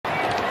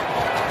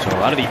So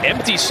out of the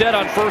empty set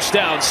on first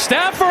down.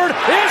 Stafford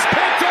is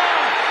picked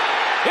off.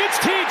 It's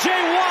T.J.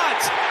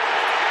 Watt.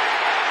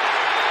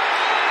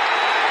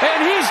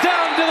 And he's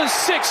down to the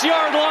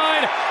 6-yard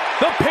line.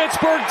 The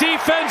Pittsburgh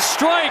defense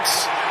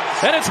strikes.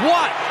 And it's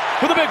Watt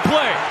with a big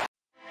play.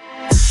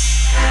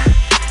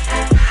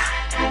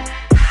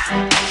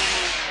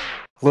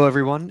 Hello,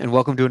 everyone, and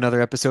welcome to another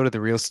episode of The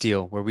Real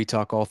Steel, where we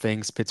talk all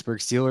things Pittsburgh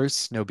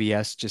Steelers. No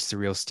BS, just the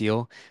real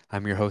steel.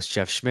 I'm your host,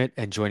 Jeff Schmidt,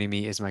 and joining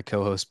me is my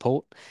co-host,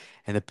 Polt.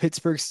 And the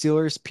Pittsburgh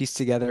Steelers pieced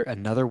together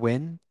another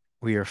win.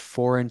 We are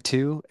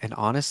 4-2, and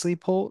honestly,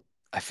 Polt,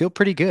 I feel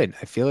pretty good.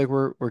 I feel like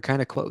we're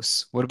kind of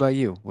close. What about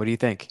you? What do you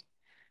think?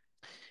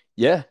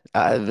 Yeah,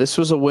 this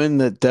was a win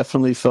that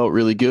definitely felt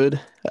really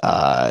good.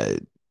 Uh,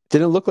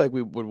 didn't look like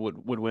we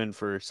would win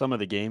for some of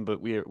the game,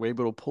 but we were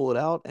able to pull it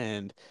out,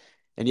 and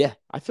yeah,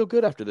 I feel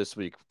good after this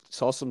week.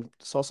 Saw some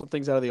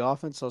things out of the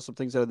offense, saw some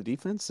things out of the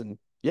defense, and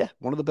yeah,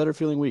 one of the better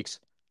feeling weeks.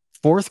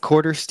 Fourth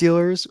quarter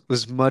Steelers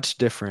was much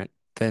different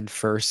than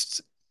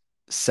first,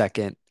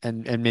 second,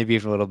 and maybe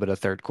even a little bit of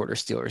third quarter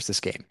Steelers this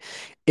game.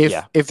 If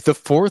Yeah, if the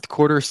fourth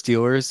quarter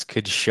Steelers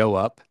could show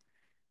up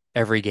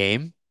every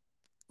game,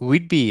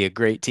 we'd be a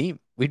great team.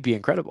 We'd be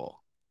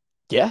incredible.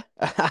 yeah,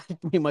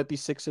 we might be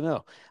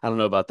 6-0. I don't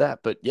know about that,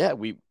 but yeah,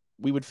 we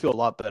would feel a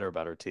lot better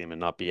about our team and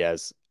not be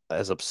as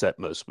upset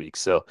most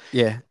weeks. So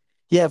Yeah.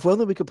 yeah, if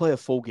only we could play a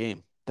full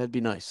game, that'd be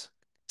nice.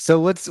 So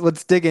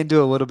let's dig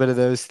into a little bit of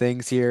those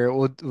things here.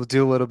 We'll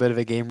do a little bit of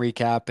a game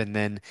recap and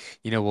then,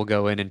 we'll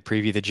go in and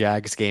preview the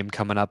Jags game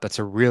coming up. It's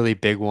a really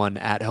big one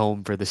at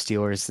home for the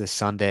Steelers this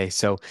Sunday.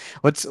 So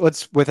let's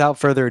without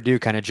further ado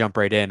kind of jump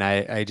right in.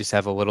 I just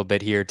have a little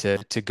bit here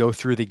to go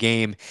through the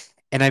game.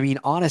 And I mean,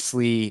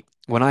 honestly,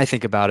 when I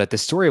think about it, the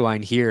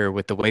storyline here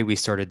with the way we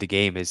started the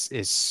game is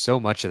so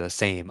much of the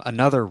same.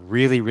 Another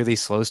really, really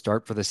slow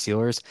start for the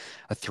Steelers,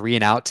 a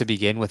 3-and-out to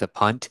begin with a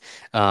punt.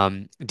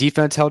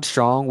 Defense held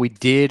strong. We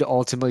did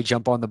ultimately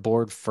jump on the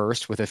board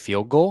first with a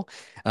field goal.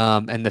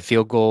 And the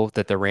field goal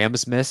that the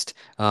Rams missed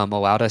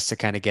allowed us to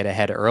kind of get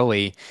ahead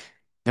early.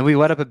 Then we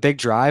let up a big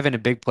drive and a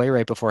big play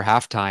right before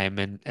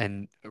halftime,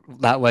 and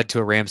that led to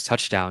a Rams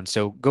touchdown.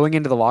 So going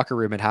into the locker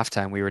room at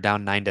halftime, we were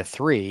down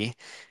 9-3.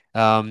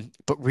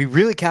 But we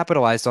really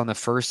capitalized on the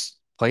first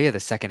play of the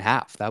second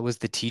half. That was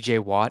the TJ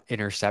Watt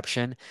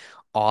interception.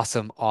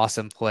 Awesome,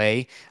 awesome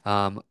play.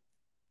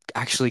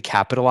 Actually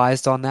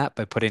capitalized on that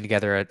by putting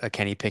together a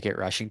Kenny Pickett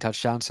rushing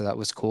touchdown. So that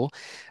was cool.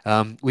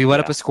 We let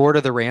up Yeah. a score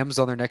to the Rams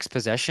on their next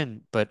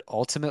possession, but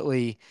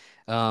ultimately,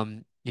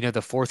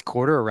 the fourth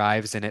quarter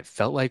arrives and it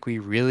felt like we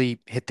really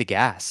hit the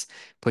gas,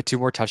 put two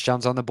more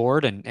touchdowns on the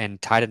board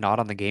and tied a knot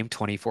on the game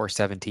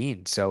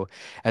 24-17. So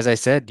as I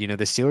said, the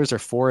Steelers are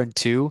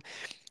 4-2.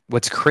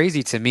 What's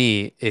crazy to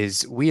me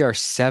is we are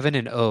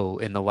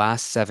 7-0 in the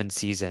last 7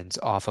 seasons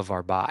off of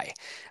our bye.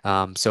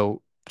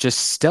 So just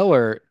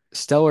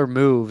stellar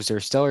moves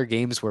or stellar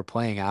games we're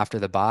playing after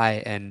the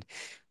bye. And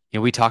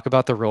we talk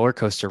about the roller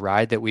coaster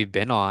ride that we've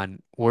been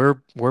on. We're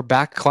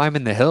back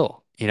climbing the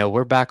hill.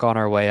 We're back on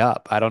our way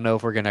up. I don't know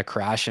if we're gonna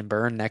crash and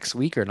burn next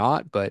week or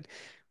not, but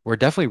we're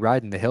definitely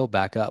riding the hill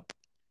back up.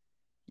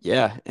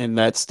 Yeah, and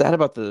that stat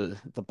about the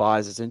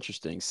buys is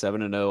interesting.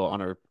 7-0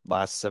 on our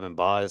last seven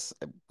buys.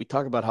 We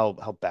talk about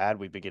how bad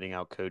we've been getting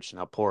out coached and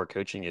how poor our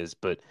coaching is,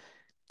 but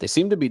they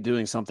seem to be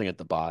doing something at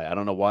the buy. I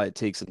don't know why it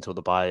takes until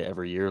the buy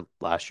every year.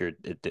 Last year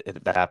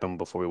that happened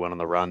before we went on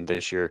the run.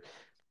 This year,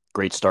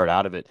 great start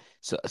out of it.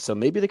 So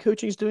maybe the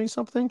coaching is doing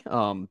something.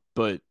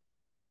 But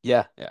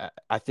yeah,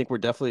 I think we're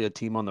definitely a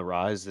team on the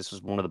rise. This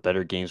was one of the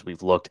better games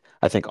we've looked,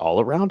 I think, all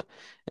around.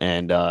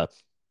 And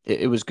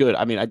it was good.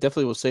 I mean, I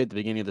definitely will say at the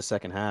beginning of the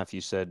second half,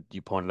 you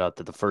pointed out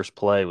that the first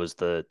play was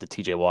the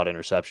TJ Watt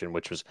interception,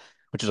 which was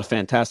a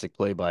fantastic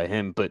play by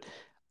him. But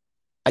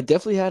I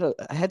definitely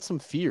I had some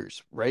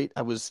fears, right?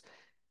 I was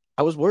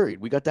worried.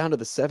 We got down to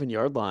the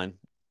 7-yard line.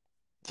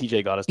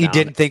 TJ got us You down.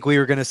 didn't think we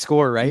were gonna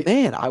score, right?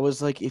 Man, I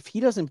was like, if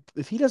he doesn't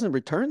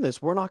return this,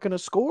 we're not going to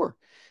score.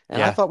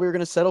 And I Yeah. thought we were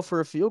going to settle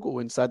for a field goal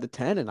inside the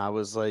 10. And I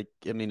was like,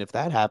 I mean, if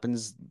that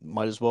happens,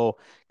 might as well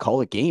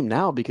call it game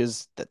now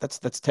because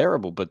that's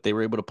terrible. But they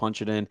were able to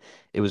punch it in.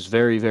 It was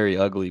very, very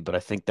ugly, but I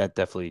think that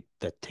definitely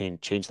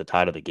changed the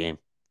tide of the game.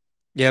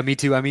 Yeah, me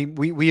too. I mean,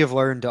 we have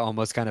learned to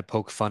almost kind of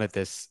poke fun at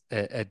this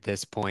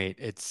point.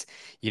 It's,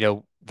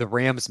 the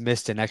Rams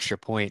missed an extra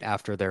point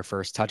after their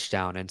first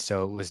touchdown, and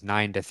so it was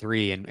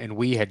 9-3. And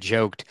we had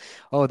joked,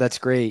 oh, that's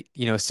great.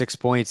 6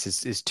 points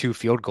is two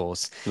field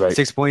goals. Right.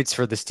 6 points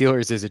for the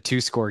Steelers is a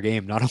two-score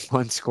game, not a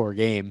one-score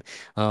game.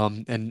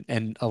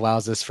 And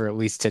allows us for at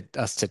least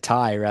us to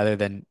tie rather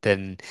than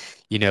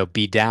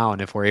be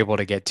down if we're able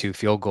to get two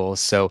field goals.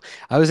 So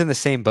I was in the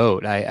same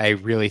boat. I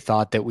really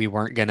thought that we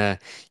weren't gonna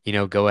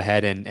go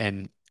ahead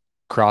and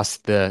cross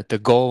the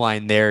goal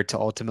line there to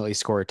ultimately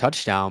score a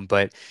touchdown.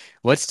 But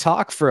let's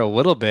talk for a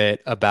little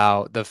bit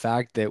about the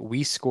fact that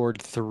we scored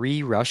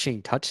three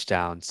rushing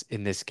touchdowns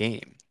in this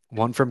game.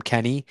 One from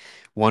Kenny,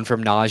 one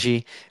from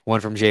Najee, one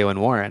from Jalen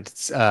Warren.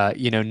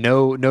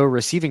 No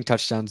receiving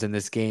touchdowns in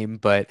this game,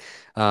 but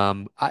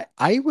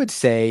I would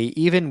say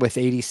even with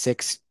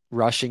 86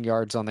 rushing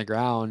yards on the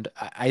ground,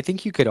 I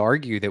think you could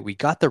argue that we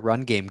got the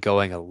run game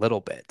going a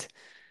little bit.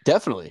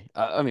 Definitely.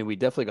 I mean, we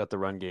definitely got the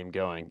run game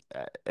going.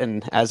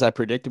 And as I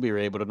predicted, we were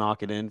able to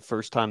knock it in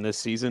first time this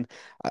season.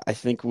 I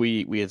think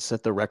we had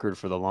set the record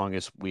for the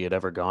longest we had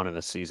ever gone in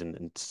a season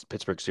in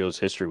Pittsburgh Steelers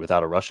history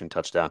without a rushing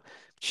touchdown.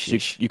 So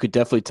Sheesh. you could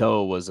definitely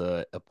tell it was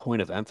a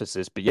point of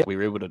emphasis. But yeah, we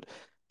were able to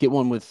get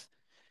one with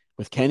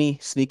Kenny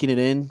sneaking it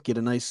in, get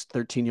a nice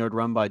 13-yard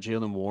run by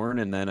Jalen Warren,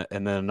 and then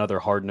another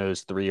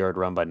hard-nosed 3-yard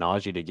run by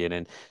Najee to get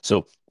in.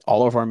 So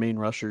all of our main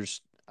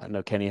rushers, I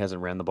know Kenny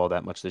hasn't ran the ball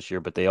that much this year,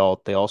 but they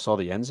all saw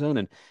the end zone.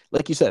 And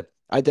like you said,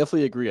 I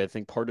definitely agree. I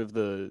think part of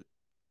the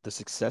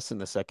success in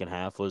the second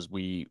half was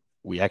we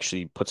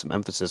actually put some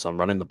emphasis on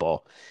running the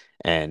ball,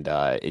 and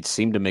it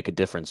seemed to make a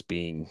difference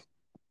being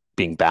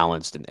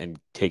balanced and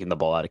taking the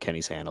ball out of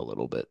Kenny's hand a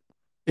little bit.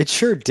 It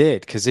sure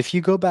did, because if you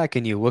go back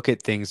and you look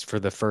at things for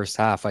the first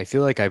half, I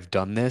feel like I've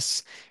done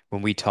this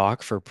when we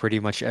talk for pretty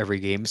much every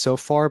game so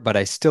far, but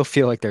I still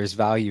feel like there's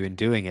value in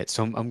doing it.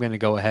 So I'm going to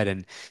go ahead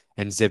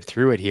and zip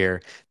through it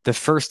here. The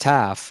first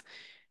half,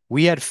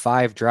 we had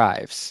 5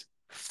 drives.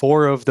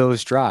 4 of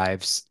those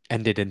drives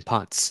ended in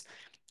punts.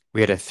 We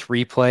had a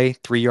 3-play,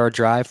 3-yard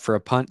drive for a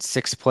punt,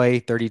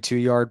 6-play,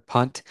 32-yard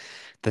punt.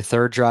 The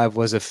third drive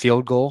was a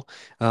field goal,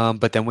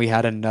 but then we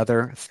had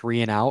another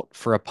 3-and-out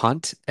for a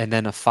punt, and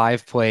then a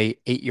 5-play,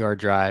 8-yard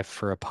drive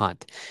for a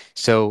punt.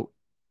 So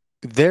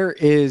there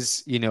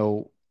is,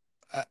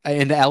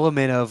 an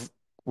element of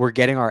we're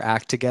getting our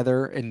act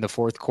together in the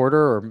fourth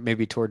quarter or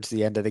maybe towards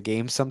the end of the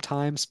game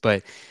sometimes,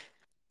 but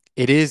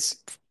it is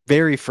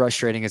very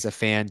frustrating as a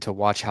fan to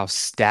watch how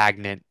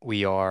stagnant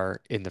we are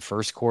in the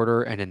first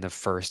quarter and in the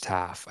first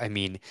half. I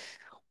mean,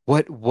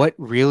 what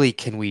really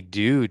can we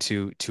do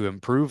to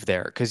improve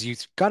there? Because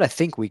you've got to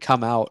think we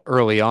come out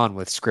early on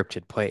with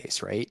scripted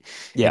plays, right?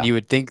 And Yeah. you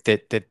would think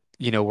that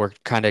we're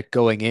kind of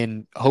going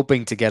in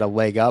hoping to get a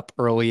leg up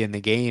early in the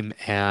game,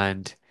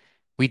 and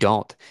we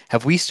don't.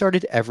 Have we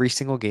started every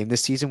single game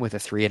this season with a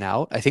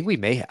 3-and-out? I think we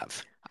may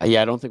have,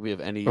 Yeah, I don't think we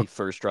have any or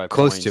first drive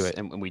close to points, it.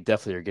 and we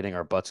definitely are getting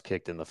our butts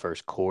kicked in the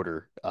first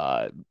quarter,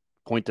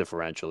 point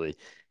differentially.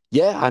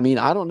 Yeah, I mean,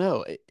 I don't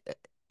know.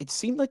 It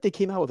seemed like they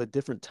came out with a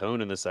different tone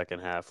in the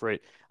second half,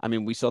 right? I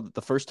mean, we saw that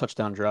the first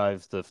touchdown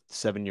drive, the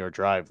 7-yard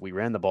drive, we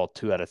ran the ball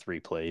 2 out of 3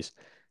 plays.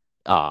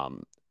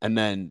 And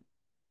then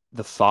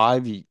the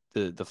 5-play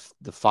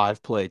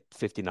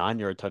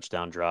 59-yard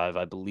touchdown drive,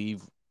 I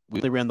believe we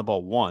only ran the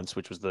ball once,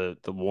 which was the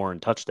Warren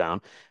touchdown,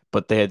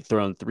 but they had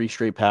thrown 3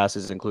 straight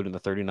passes, including the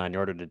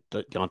 39-yarder to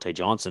Deontay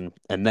Johnson,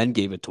 and then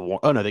gave it to Warren.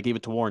 Oh no, they gave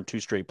it to Warren 2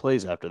 straight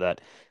plays after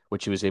that,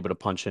 which he was able to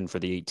punch in for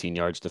the 18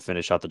 yards to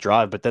finish out the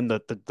drive. But then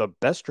the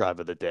best drive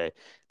of the day,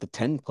 the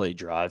 10-play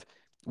drive,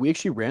 we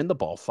actually ran the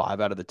ball 5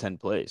 out of the 10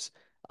 plays.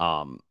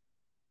 Um,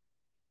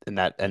 and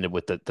that ended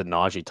with the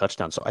Najee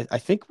touchdown. So I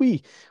think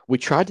we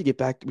tried to get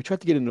back, we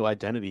tried to get into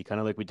identity, kind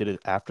of like we did it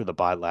after the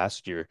bye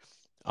last year,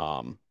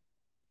 um,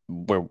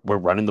 where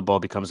running the ball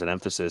becomes an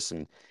emphasis,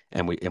 and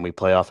we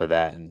play off of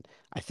that. And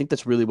I think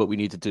that's really what we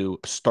need to do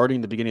starting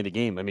the beginning of the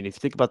game. I mean, if you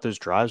think about those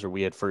drives where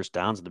we had first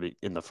downs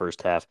in the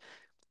first half,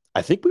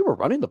 I think we were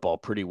running the ball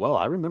pretty well.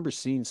 I remember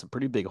seeing some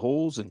pretty big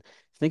holes and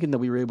thinking that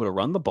we were able to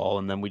run the ball,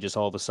 and then we just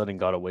all of a sudden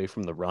got away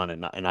from the run,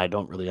 and I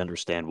don't really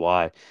understand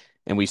why.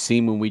 And we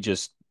seem when we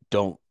just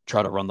don't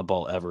try to run the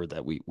ball ever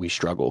that we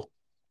struggle.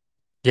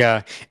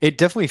 Yeah, it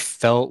definitely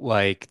felt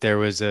like there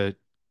was a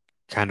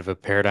kind of a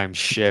paradigm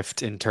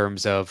shift in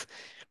terms of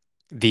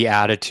the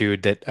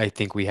attitude that I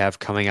think we have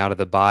coming out of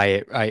the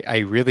bye. I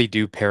really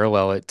do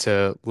parallel it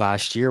to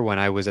last year when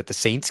I was at the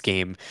Saints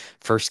game,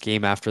 first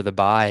game after the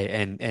bye,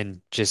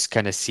 and just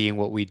kind of seeing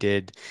what we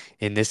did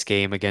in this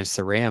game against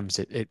the Rams.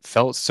 It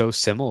felt so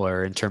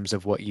similar in terms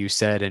of what you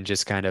said and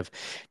just kind of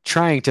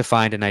trying to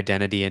find an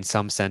identity in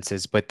some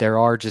senses, but there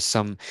are just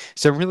some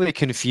really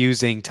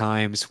confusing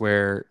times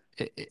where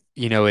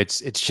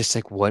it's just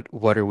like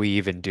what are we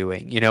even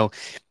doing?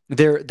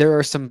 There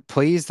are some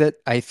plays that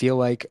I feel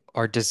like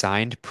are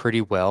designed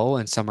pretty well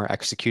and some are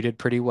executed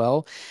pretty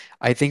well.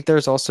 I think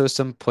there's also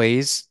some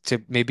plays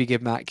to maybe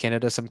give Matt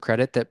Canada some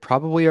credit that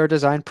probably are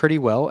designed pretty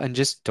well and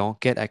just don't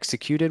get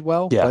executed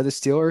well Yeah. by the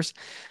Steelers.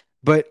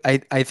 But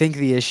I think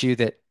the issue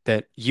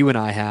that you and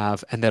I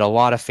have and that a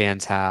lot of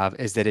fans have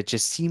is that it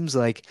just seems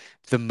like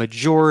the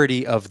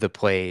majority of the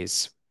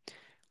plays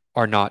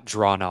are not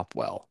drawn up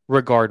well,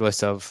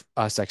 regardless of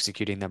us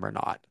executing them or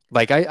not.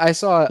 Like I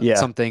saw Yeah.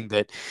 something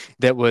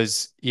that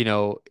was,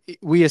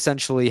 we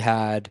essentially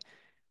had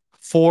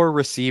 4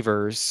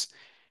 receivers,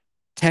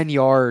 10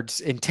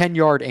 yards in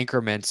 10-yard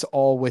increments,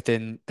 all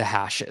within the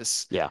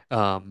hashes. Yeah.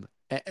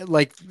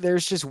 Like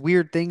there's just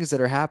weird things that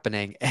are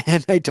happening,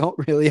 and I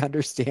don't really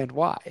understand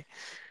why.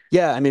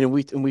 Yeah, I mean,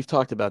 and we've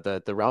talked about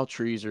that. The route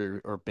trees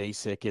are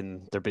basic,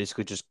 and they're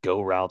basically just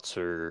go routes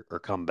or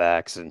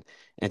comebacks, and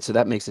so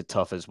that makes it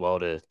tough as well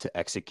to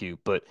execute.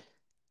 But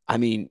I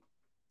mean,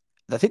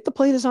 I think the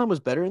play design was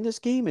better in this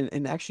game,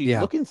 and actually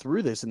Yeah. looking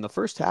through this in the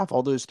first half,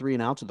 all those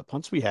 3-and-outs of the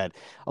punts we had,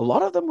 a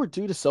lot of them were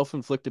due to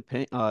self-inflicted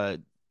pain,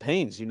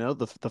 pains.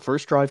 The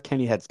first drive,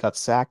 Kenny had got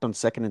sacked on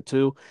 2nd and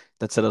 2.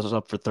 That set us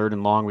up for 3rd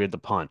and long. We had the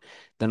punt.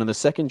 Then on the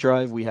second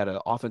drive, we had an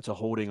offensive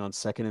holding on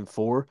 2nd and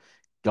 4,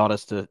 got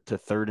us to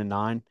 3rd and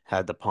 9,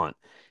 had the punt.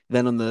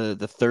 Then on the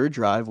third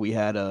drive, we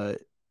had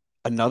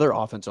another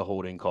offensive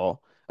holding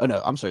call. Oh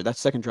no, I'm sorry. That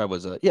second drive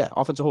was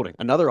offensive holding.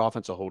 Another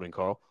offensive holding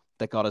call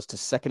that got us to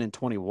 2nd and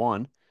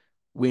 21.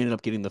 We ended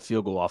up getting the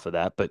field goal off of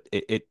that, but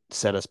it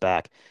set us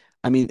back.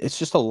 I mean, it's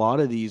just a lot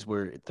of these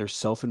where they're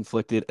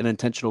self-inflicted and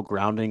intentional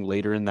grounding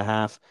later in the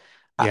half.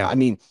 I Yeah.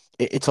 mean,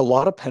 it's a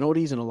lot of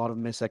penalties and a lot of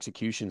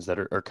misexecutions that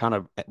are kind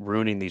of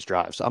ruining these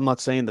drives. I'm not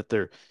saying that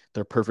they're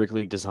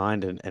perfectly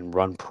designed and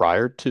run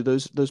prior to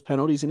those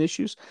penalties and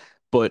issues,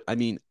 but I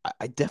mean,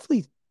 I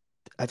definitely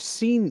I've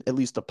seen at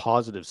least a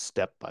positive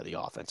step by the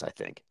offense, I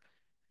think.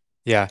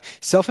 Yeah.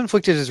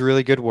 Self-inflicted is a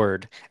really good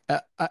word.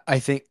 I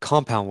think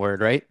compound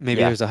word, right? Maybe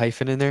Yeah. there's a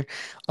hyphen in there.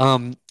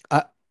 Um,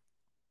 I,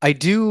 I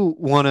do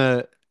want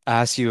to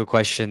ask you a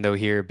question though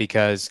here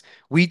because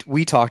we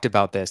talked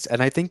about this,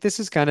 and I think this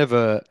is kind of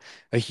a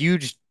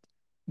huge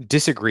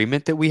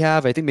disagreement that we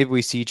have. I think maybe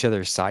we see each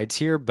other's sides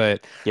here,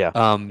 but Yeah.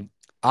 um,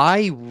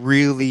 I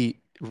really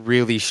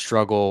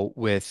struggle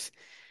with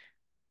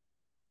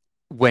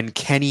when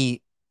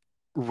Kenny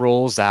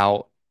rolls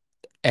out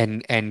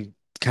and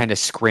kind of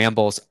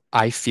scrambles,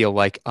 I feel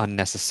like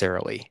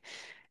unnecessarily.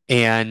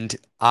 And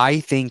I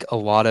think a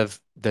lot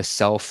of the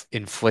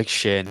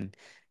self-infliction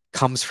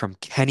comes from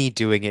Kenny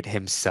doing it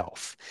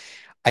himself.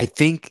 I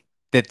think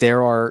that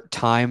there are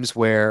times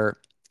where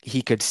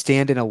he could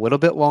stand in a little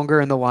bit longer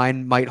and the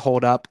line might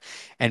hold up,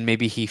 and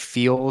maybe he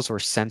feels or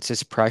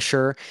senses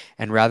pressure.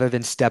 And rather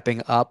than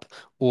stepping up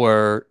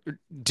or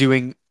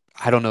doing,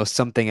 I don't know,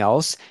 something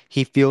else,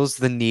 he feels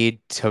the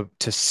need to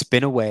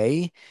spin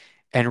away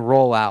and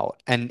roll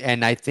out.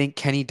 And I think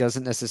Kenny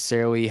doesn't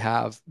necessarily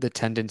have the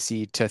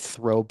tendency to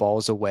throw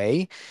balls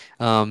away.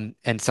 And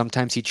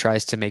sometimes he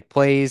tries to make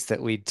plays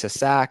that lead to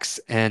sacks.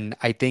 And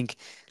I think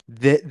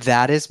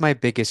that is my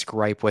biggest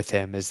gripe with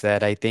him is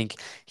that I think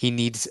he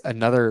needs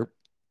another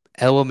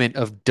element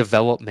of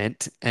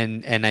development.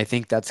 And I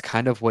think that's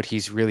kind of what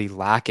he's really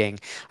lacking.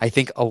 I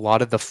think a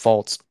lot of the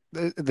faults.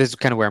 This is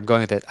kind of where I'm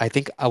going with it. I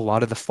think a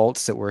lot of the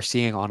faults that we're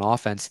seeing on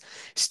offense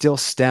still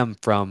stem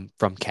from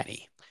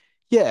Kenny.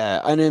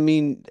 Yeah, and I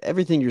mean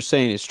everything you're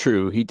saying is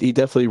true. He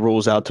definitely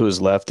rolls out to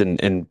his left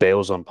and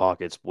bails on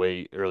pockets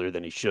way earlier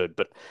than he should.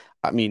 But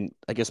I mean,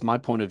 I guess my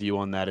point of view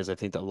on that is I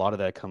think that a lot of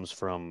that comes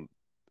from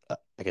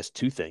I guess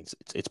two things.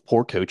 It's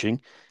poor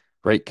coaching,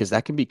 right? Because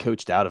that can be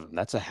coached out of him.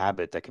 That's a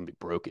habit that can be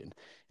broken.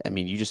 I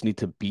mean, you just need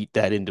to beat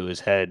that into his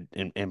head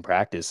in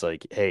practice,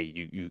 like, hey,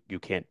 you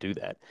can't do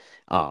that.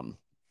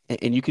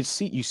 And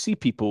you see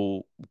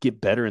people get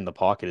better in the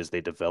pocket as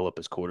they develop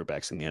as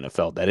quarterbacks in the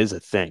NFL. That is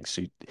a thing.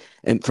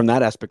 And from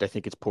that aspect, I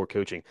think it's poor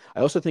coaching. I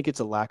also think it's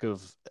a lack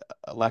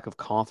of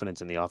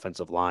confidence in the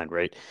offensive line,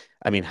 right?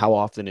 I mean, how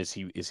often is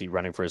he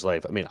running for his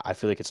life? I mean, I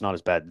feel like it's not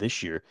as bad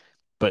this year,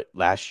 but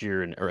last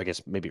year or I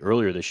guess maybe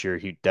earlier this year,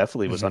 he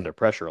definitely was Mhm. under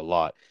pressure a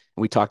lot.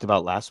 And we talked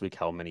about last week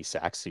how many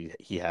sacks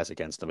he has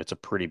against them. It's a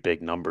pretty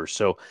big number.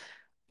 So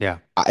Yeah.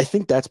 I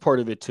think that's part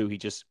of it too.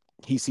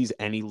 He sees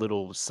any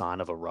little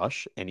sign of a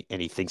rush and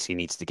he thinks he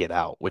needs to get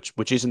out,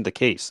 which isn't the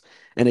case.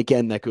 And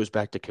again, that goes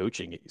back to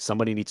coaching.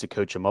 Somebody needs to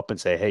coach him up and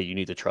say, hey, you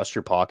need to trust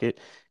your pocket,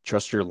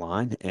 trust your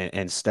line,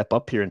 and step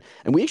up here.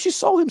 And we actually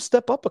saw him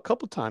step up a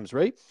couple times,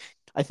 right?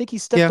 I think he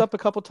stepped Yeah. up a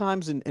couple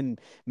times and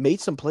made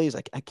some plays.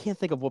 I can't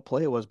think of what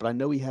play it was, but I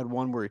know he had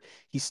one where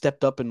he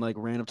stepped up and like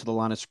ran up to the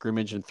line of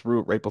scrimmage and threw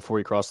it right before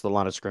he crossed the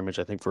line of scrimmage,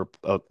 I think for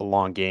a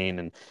long gain.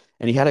 And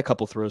he had a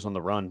couple throws on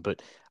the run,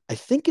 but I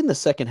think in the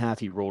second half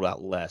he rolled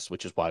out less,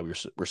 which is why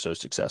we're so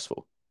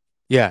successful.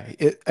 Yeah,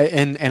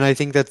 and I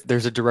think that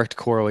there's a direct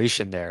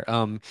correlation there.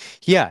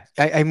 Yeah,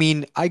 I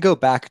mean, I go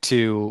back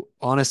to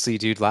honestly,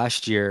 dude,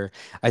 last year,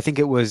 I think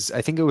it was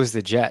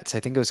the Jets.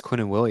 I think it was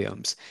Quinn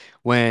Williams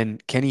when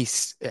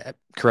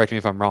correct me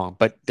if I'm wrong,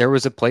 but there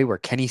was a play where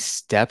Kenny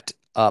stepped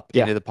up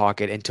Yeah, into the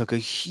pocket and took a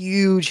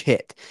huge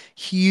hit,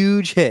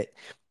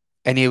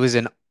 and it was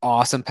an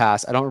awesome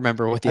pass. I don't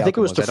remember what the I think it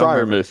outcome was was. to I don't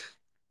remember. Freiermuth.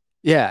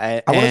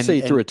 Yeah, I want to say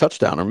he threw and a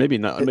touchdown, or maybe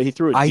not. I mean, he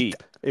threw it I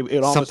deep.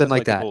 It almost something looked like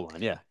like the that. goal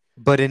line. Yeah,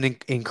 But an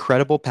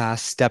incredible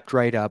pass, stepped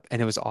right up,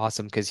 and it was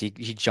awesome because he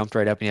jumped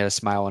right up and he had a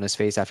smile on his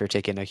face after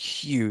taking a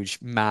huge,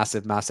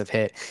 massive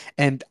hit.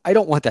 And I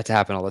don't want that to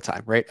happen all the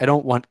time, right? I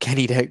don't want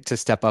Kenny to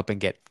step up and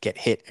get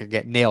hit or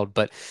get nailed.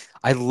 But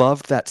I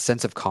loved that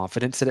sense of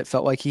confidence that it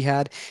felt like he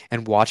had.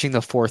 And watching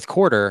the fourth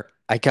quarter,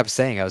 I kept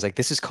saying, I was like,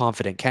 this is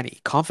confident Kenny.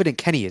 Confident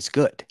Kenny is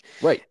good.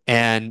 right.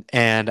 And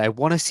I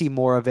want to see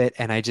more of it.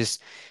 And I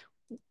just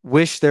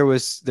wish there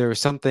was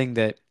something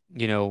that,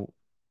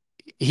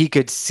 he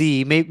could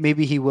see.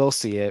 Maybe he will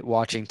see it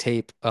watching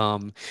tape,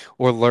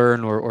 or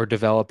learn or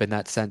develop in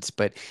that sense.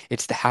 But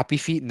it's the happy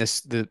feet and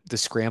the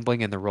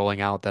scrambling and the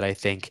rolling out that I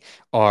think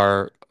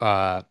are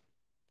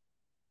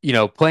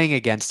playing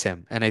against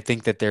him. And I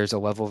think that there's a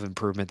level of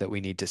improvement that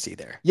we need to see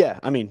there. Yeah,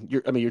 I mean,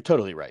 you're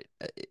totally right.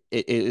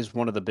 It is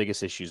one of the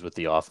biggest issues with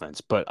the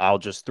offense, but I'll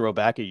just throw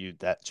back at you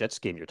that Jets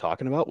game you're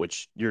talking about,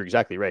 which you're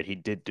exactly right. He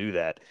did do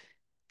that.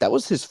 That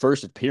was his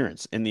first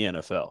appearance in the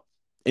NFL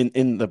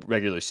in the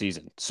regular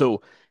season.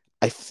 So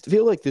I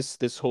feel like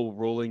this whole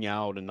rolling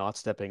out and not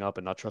stepping up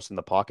and not trusting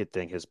the pocket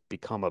thing has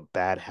become a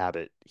bad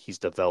habit he's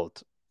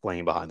developed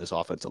playing behind this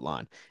offensive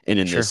line and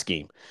in this Sure.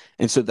 scheme.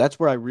 And so that's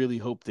where I really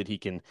hope that he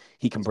can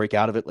break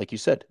out of it, like you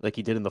said, like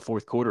he did in the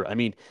fourth quarter. I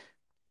mean,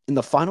 in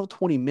the final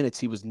 20 minutes,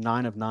 he was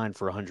 9 of 9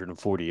 for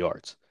 140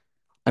 yards.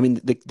 I mean,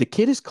 the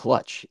kid is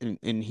clutch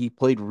and he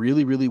played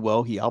really, really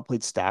well. He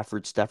outplayed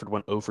Stafford. Stafford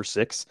went 0 for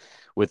 6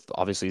 with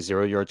obviously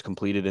 0 yards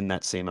completed in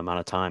that same amount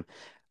of time.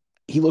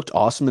 He looked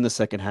awesome in the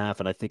second half,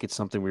 and I think it's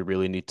something we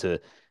really need to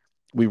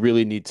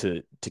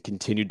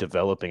continue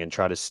developing and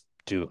try to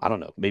do, I don't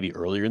know, maybe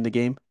earlier in the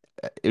game.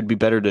 It'd be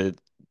better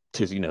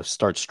to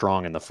start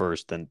strong in the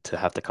first than to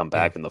have to come Yeah.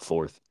 back in the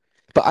fourth.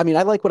 But I mean,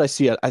 I like what I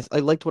see. I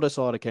liked what I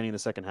saw out of Kenny in the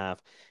second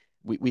half.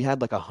 We had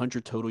like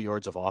 100 total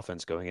yards of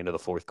offense going into the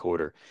fourth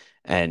quarter,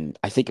 and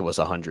I think it was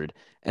 100.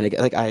 And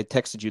like I had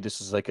texted you, this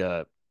is like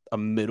a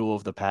middle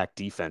of the pack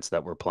defense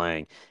that we're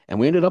playing, and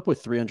we ended up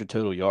with 300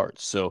 total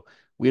yards. So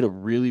we had a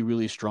really,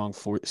 really strong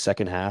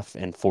second half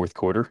and fourth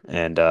quarter,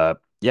 and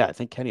yeah, I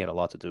think Kenny had a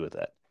lot to do with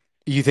that.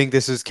 You think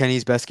this is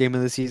Kenny's best game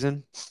of the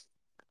season?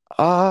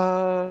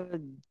 Uh,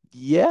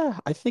 yeah,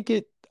 I think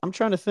it. I'm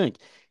trying to think.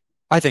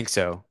 I think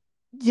so.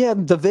 Yeah,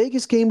 the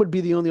Vegas game would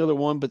be the only other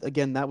one, but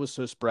again, that was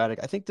so sporadic.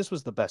 I think this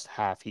was the best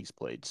half he's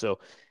played. So,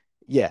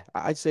 yeah,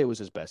 I'd say it was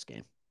his best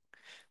game.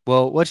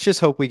 Well, let's just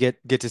hope we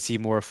get to see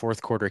more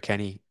fourth quarter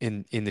Kenny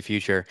in the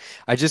future.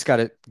 I just got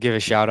to give a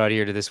shout out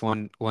here to this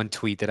one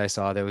tweet that I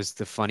saw that was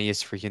the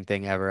funniest freaking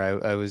thing ever.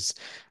 I was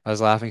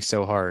laughing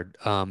so hard.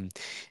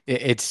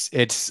 It's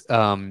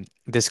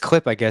this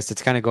clip, I guess,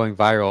 it's kind of going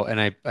viral,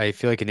 and I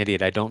feel like an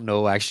idiot. I don't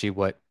know actually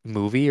what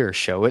movie or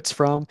show it's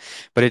from,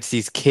 but it's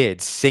these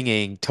kids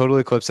singing "Total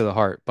Eclipse of the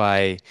Heart"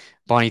 by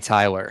Bonnie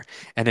Tyler.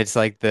 And it's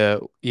like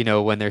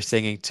when they're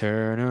singing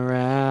 "Turn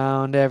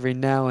around every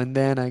now and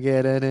then I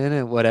get it in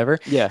it," whatever.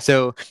 Yeah.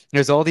 So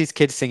there's all these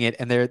kids sing it,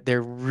 and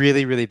they're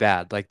really, really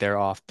bad. Like they're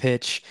off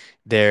pitch.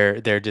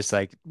 They're just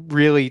like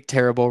really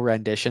terrible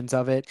renditions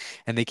of it.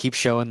 And they keep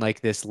showing like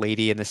this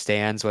lady in the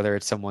stands, whether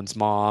it's someone's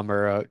mom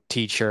or a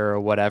teacher or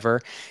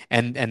whatever,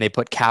 and they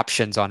put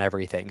captions on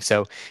everything.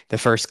 So the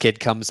first kid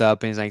comes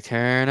up and he's like,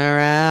 "Turn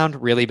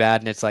around," really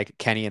bad, and it's like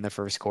Kenny in the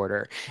first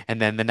quarter.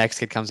 And then the next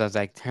kid comes out and is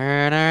like,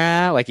 "Turn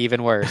around," like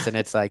even worse. And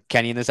it's like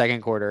Kenny in the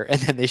second quarter. And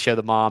then they show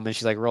the mom and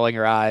she's like rolling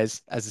her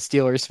eyes as a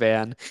Steelers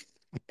fan.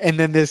 And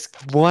then this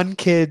one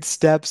kid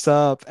steps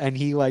up and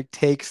he like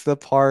takes the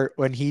part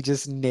when he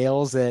just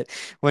nails it.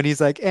 When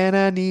he's like, "And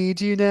I need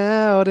you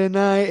now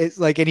tonight." It's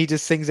like, and he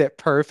just sings it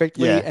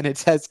perfectly. Yeah. And it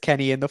says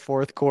Kenny in the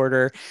fourth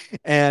quarter.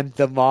 And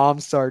the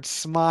mom starts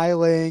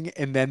smiling.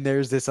 And then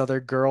there's this other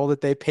girl that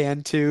they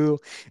pan to,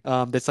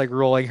 that's like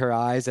rolling her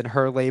eyes. And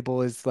her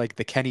label is like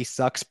the Kenny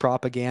sucks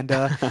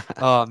propaganda.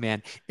 Oh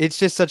man, it's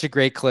just such a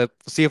great clip.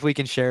 See if we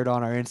can share it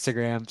on our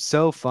Instagram.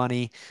 So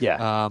funny.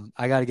 Yeah.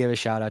 I got to give a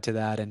shout out to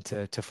that and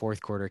to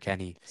fourth quarter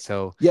Kenny.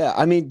 So Yeah.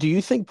 I mean, do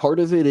you think part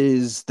of it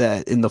is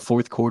that in the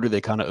fourth quarter they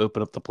kind of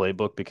open up the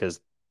playbook because,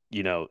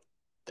 you know,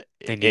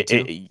 they need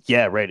to.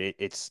 yeah, right.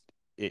 It's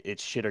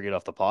shit or get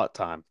off the pot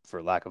time,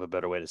 for lack of a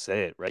better way to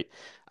say it, right?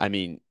 I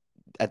mean,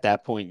 at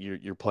that point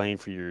you're playing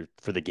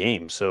for the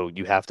game, so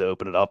you have to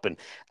open it up and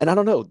I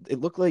don't know. It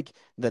looked like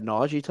the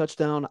Najee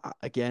touchdown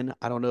again.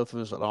 I don't know if it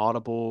was an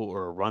audible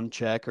or a run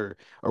check or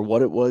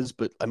what it was,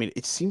 but I mean,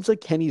 it seems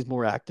like Kenny's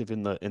more active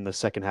in the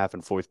second half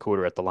and fourth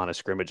quarter at the line of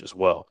scrimmage as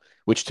well,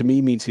 which to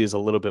me means he has a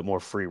little bit more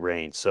free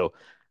reign. So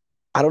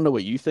I don't know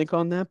what you think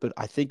on that, but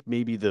I think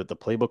maybe the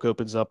playbook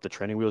opens up, the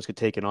training wheels get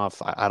taken off.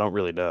 I don't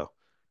really know.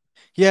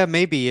 Yeah,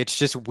 maybe it's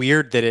just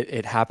weird that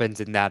it happens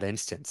in that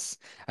instance.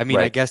 I mean,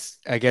 Right.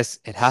 I guess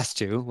it has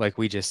to, like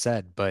we just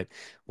said, but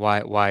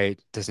why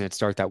doesn't it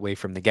start that way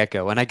from the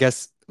get-go? And I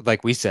guess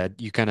like we said,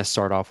 you kind of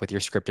start off with your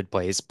scripted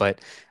plays, but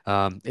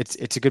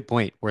it's a good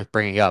point worth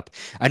bringing up.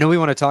 I know we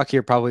want to talk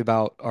here probably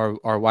about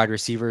our wide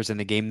receivers and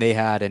the game they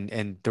had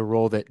and the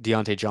role that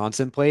Deontay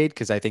Johnson played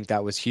because I think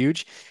that was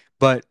huge.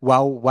 But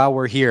while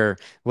we're here,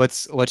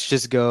 let's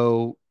just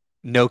go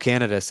no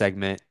Canada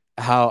segment.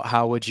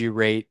 How would you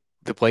rate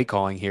the play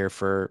calling here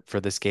for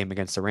this game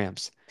against the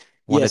Rams?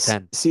 One to Yes.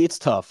 10. See, it's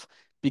tough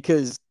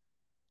because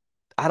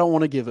I don't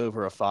want to give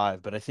over a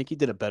 5, but I think he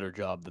did a better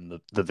job than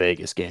the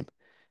Vegas game.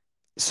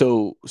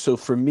 So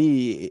for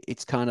me,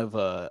 it's kind of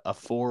a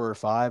 4 or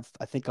 5.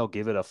 I think I'll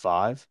give it a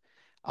 5.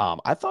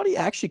 I thought he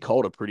actually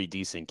called a pretty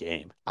decent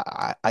game.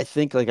 I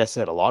think, like I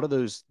said, a lot of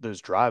those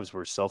drives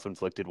were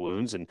self-inflicted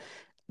wounds, and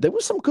there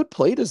was some good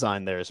play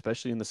design there,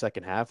 especially in the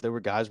second half. There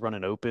were guys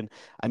running open.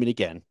 I mean,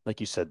 again,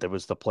 like you said, there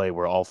was the play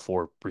where all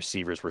four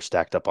receivers were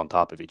stacked up on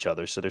top of each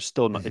other. So there's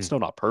still not, it's Mhm. still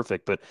not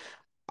perfect, but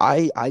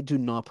I do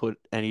not put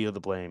any of the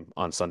blame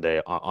on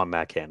Sunday on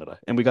Matt Canada.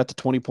 And we got to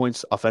 20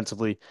 points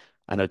offensively.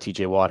 I know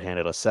TJ Watt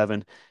handed us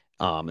 7.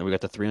 And we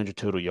got the 300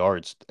 total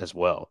yards as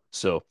well.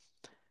 So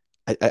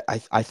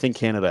I think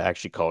Canada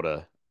actually called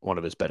one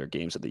of his better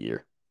games of the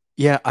year.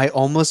 Yeah, I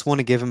almost want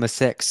to give him a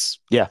 6.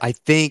 Yeah, I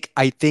think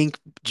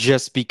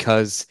just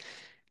because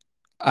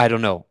I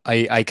don't know.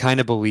 I kind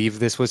of believe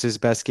this was his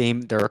best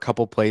game. There are a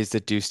couple plays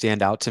that do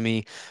stand out to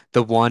me.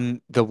 The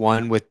one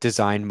with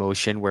design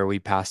motion where we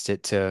passed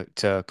it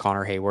to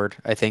Connor Hayward,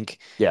 I think,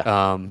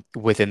 yeah,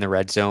 within the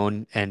red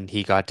zone, and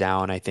he got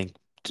down, I think,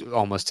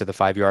 almost to the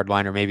 5 yard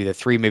line, or maybe the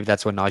three. Maybe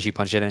that's when Najee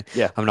punched it in.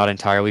 yeah. I'm not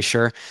entirely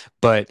sure,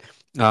 but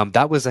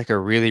that was like a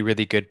really,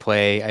 really good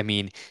play. I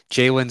mean,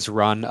 Jalen's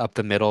run up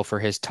the middle for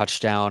his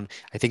touchdown.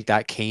 I think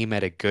that came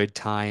at a good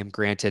time.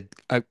 Granted,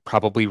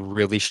 probably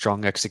really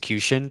strong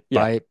execution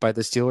Yeah. by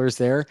the Steelers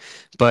there,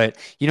 but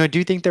I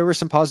do think there were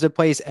some positive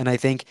plays, and I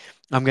think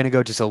I'm going to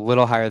go just a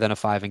little higher than a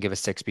 5 and give a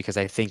 6 because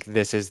I think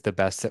this is the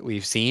best that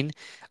we've seen.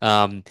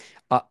 Um,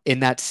 in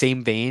that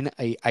same vein,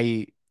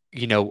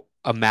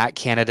 a Matt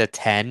Canada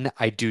 10,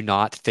 I do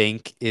not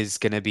think is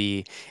going to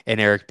be an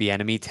Eric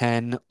Bieniemy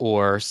 10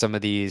 or some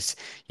of these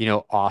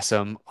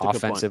awesome It's a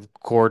good point. offensive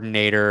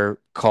coordinator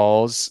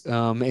calls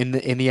in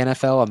the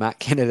NFL. A Matt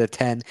Canada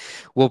 10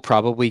 will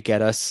probably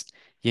get us,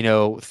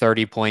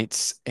 30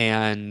 points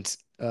and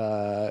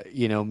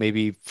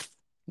maybe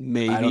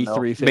I don't Maybe know,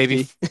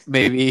 maybe 350.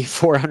 maybe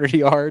 400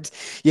 yards.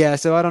 Yeah,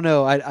 so I don't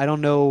know. I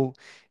don't know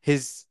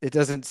it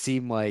doesn't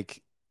seem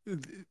like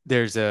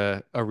there's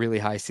a really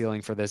high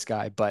ceiling for this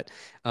guy, but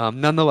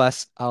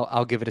nonetheless,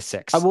 I'll give it a I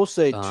 6. will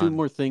say two Um,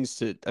 more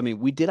things I mean,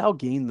 we did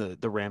outgain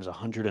the Rams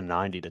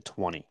 190 to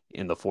 20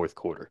 in the fourth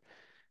quarter.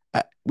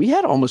 We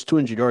had almost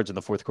 200 yards in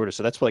the fourth quarter.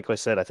 So that's like I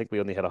said, I think we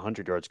only had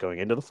 100 yards going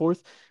into the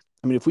fourth.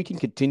 I mean, if we can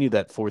continue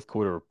that fourth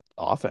quarter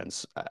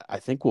offense, I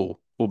think we'll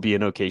be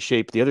in okay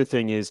shape. The other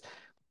thing is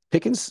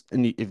Pickens,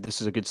 and if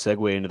this is a good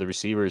segue into the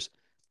receivers,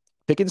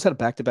 Pickens had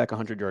back-to-back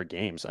 100-yard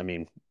games. I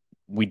mean,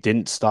 we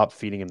didn't stop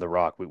feeding him the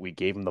rock. We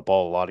gave him the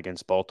ball a lot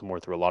against Baltimore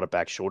through a lot of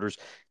back shoulders.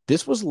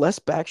 This was less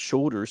back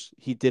shoulders.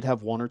 He did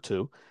have one or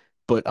two,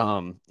 but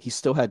he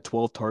still had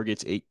 12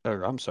 targets, eight,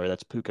 or I'm sorry,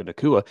 that's Puka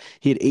Nakua.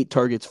 He had 8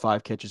 targets,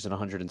 5 catches, and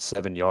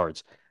 107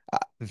 yards. I,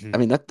 mhm. I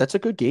mean, that's a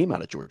good game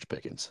out of George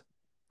Pickens.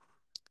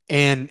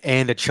 And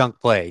a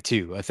chunk play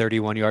too, a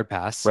 31-yard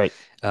pass, Right.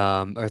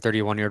 or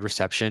 31-yard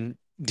reception.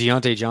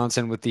 Deontay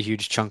Johnson with the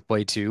huge chunk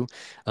play too.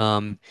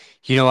 Um,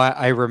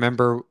 I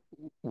remember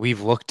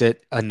we've looked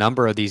at a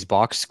number of these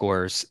box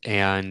scores,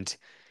 and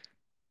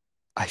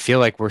I feel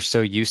like we're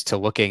so used to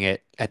looking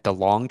at the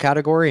long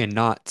category and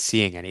not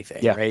seeing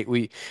anything, Yeah. right?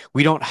 We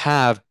don't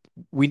have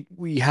we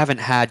haven't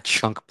had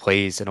chunk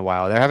plays in a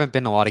while. There haven't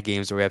been a lot of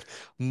games where we have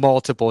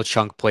multiple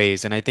chunk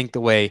plays, and I think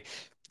the way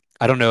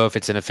I don't know if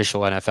it's an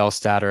official NFL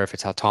stat or if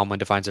it's how Tomlin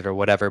defines it or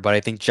whatever, but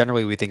I think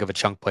generally we think of a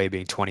chunk play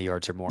being 20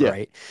 yards or more, Yeah.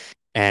 right?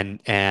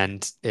 And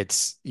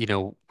it's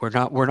we're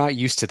not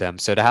used to them.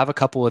 So to have a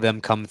couple of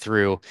them come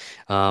through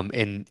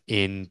in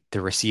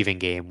the receiving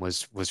game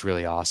was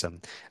really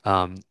awesome.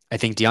 I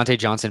think Deontay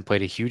Johnson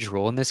played a huge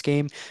role in this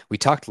game. We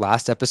talked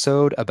last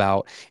episode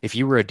about if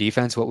you were a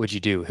defense, what would you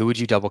do? Who would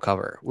you double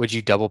cover? Would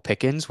you double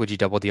Pickens? Would you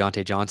double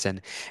Deontay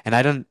Johnson? And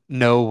I don't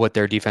know what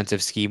their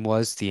defensive scheme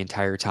was the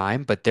entire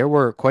time, but there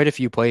were quite a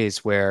few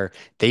plays where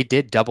they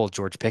did double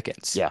George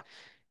Pickens. Yeah.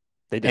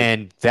 They did.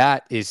 And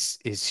that is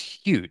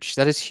huge.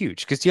 That is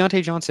huge because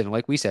Deontay Johnson,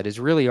 like we said, is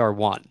really our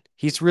one.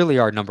 He's really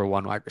our number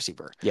one wide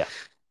receiver. Yeah.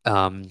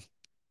 Um,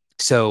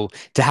 so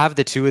to have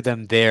the two of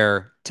them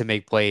there to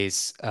make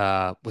plays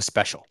was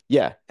special.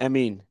 Yeah, I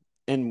mean,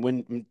 and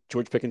when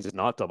George Pickens is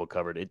not double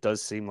covered, it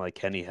does seem like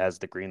Kenny has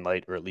the green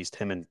light, or at least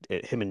him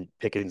and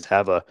Pickens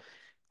have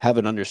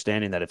an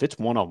understanding that if it's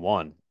one on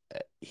one,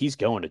 he's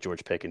going to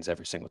George Pickens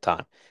every single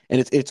time. And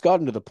it's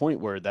gotten to the point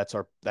where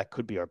that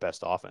could be our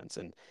best offense.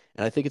 And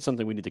I think it's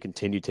something we need to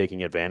continue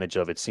taking advantage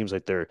of. It seems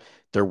like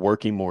they're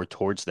working more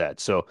towards that.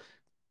 So,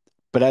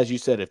 but as you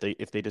said,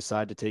 if they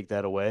decide to take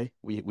that away,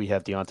 we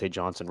have Deontay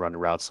Johnson running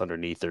routes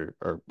underneath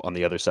or on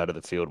the other side of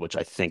the field, which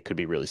I think could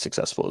be really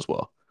successful as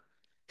well.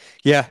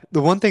 Yeah,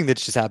 the one thing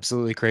that's just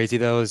absolutely crazy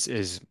though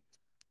is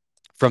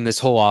from this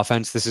whole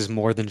offense, this is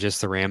more than just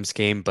the Rams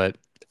game, but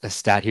a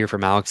stat here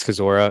from Alex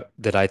Kozora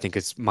that I think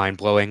is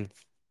mind-blowing.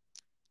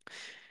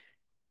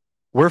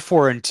 We're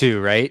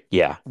 4-2, right?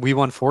 Yeah. We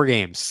won 4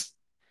 games.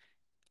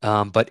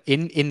 But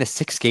in the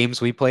 6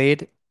 games we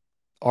played,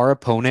 our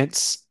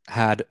opponents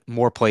had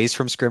more plays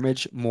from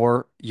scrimmage,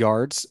 more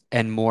yards,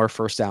 and more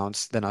first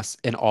downs than us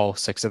in all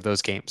 6 of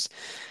those games.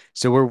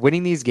 So we're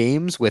winning these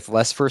games with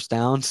less first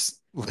downs,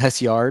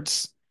 less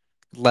yards,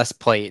 less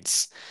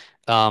plays.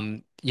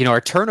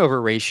 Our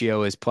turnover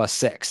ratio is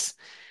 +6.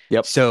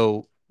 Yep.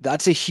 So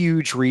that's a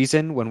huge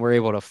reason when we're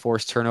able to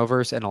force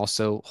turnovers and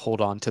also hold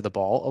on to the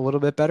ball a little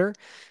bit better.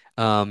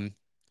 Um,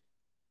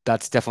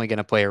 that's definitely going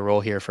to play a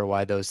role here for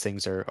why those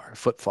things are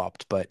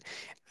flip-flopped. But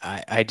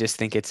I just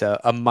think it's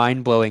a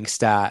mind-blowing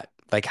stat.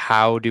 Like,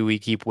 how do we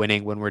keep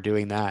winning when we're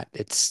doing that?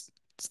 It's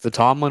the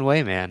Tomlin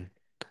way, man.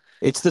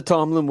 It's the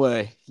Tomlin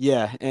way.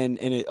 Yeah, and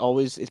it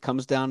always it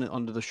comes down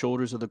onto the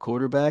shoulders of the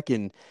quarterback,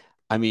 and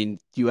I mean,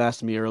 you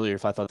asked me earlier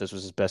if I thought this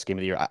was his best game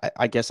of the year.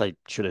 I guess I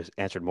should have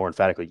answered more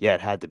emphatically. Yeah,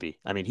 it had to be.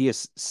 I mean, he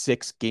has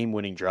 6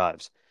 game-winning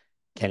drives.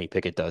 Kenny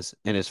Pickett does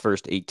in his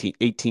first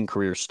 18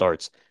 career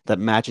starts. That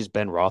matches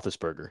Ben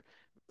Roethlisberger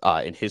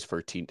in his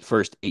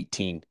first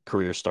 18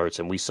 career starts,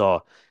 and we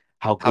saw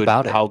How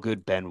about it? how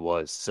good Ben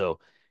was. So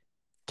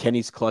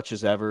Kenny's clutch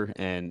as ever,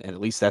 and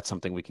at least that's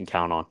something we can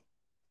count on.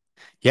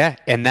 Yeah,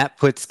 and that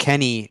puts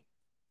Kenny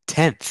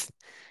 10th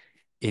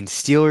in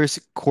Steelers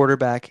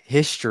quarterback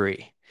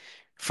history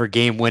for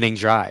game-winning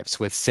drives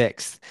with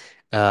sixth.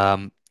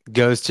 Um,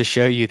 Goes to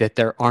show you that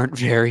there aren't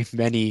very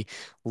many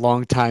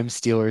longtime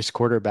Steelers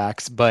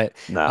quarterbacks, but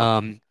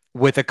No,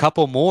 with a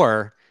couple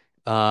more,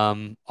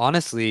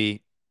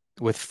 honestly,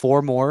 with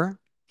four more,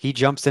 he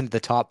jumps into the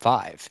top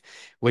five,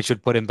 which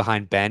would put him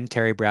behind Ben,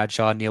 Terry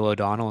Bradshaw, Neil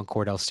O'Donnell, and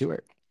Cordell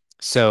Stewart.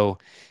 So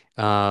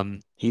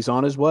um, he's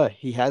on his way.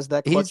 He has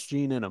that clutch he's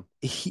gene in him.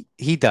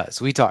 he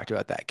does. We talked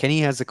about that.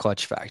 Kenny has a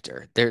clutch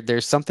factor.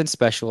 There's something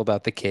special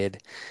about the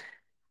kid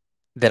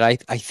that I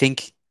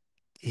think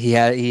he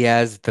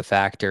has the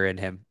factor in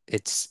him.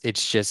 It's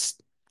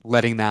just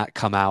letting that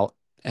come out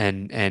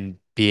and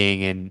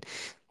being in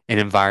an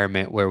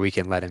environment where we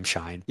can let him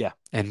shine. Yeah,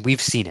 And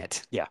we've seen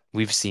it. yeah.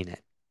 We've seen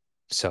it.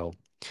 So,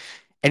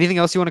 anything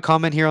else you want to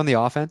comment here on the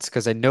offense?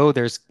 Because I know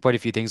there's quite a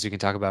few things we can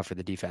talk about for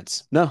the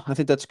defense. No, I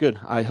think that's good.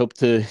 I hope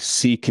to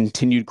see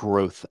continued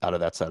growth out of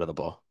that side of the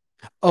ball.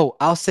 Oh,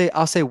 I'll say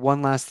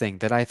one last thing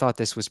that I thought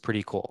this was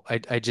pretty cool.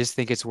 I just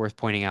think it's worth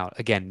pointing out.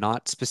 Again,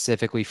 not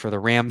specifically for the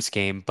Rams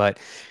game, but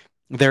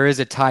there is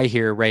a tie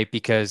here, right?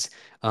 Because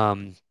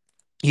um,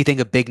 you think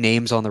of big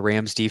names on the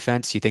Rams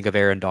defense, you think of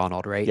Aaron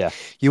Donald, right? Yeah.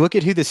 You look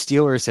at who the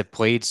Steelers have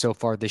played so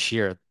far this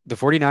year. The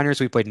 49ers,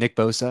 we played Nick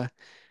Bosa.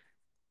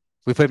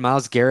 We played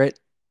Myles Garrett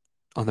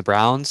on the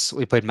Browns.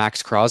 We played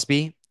Max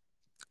Crosby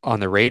on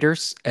the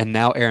Raiders, and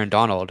now Aaron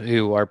Donald,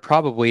 who are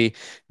probably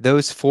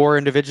those four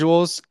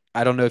individuals.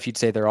 I don't know if you'd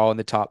say they're all in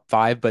the top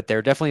five, but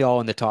they're definitely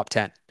all in the top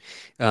 10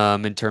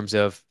 in terms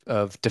of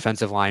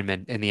defensive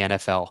linemen in the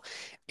NFL.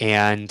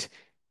 And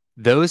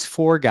those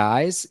four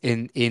guys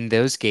in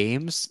those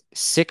games,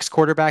 six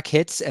quarterback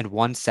hits and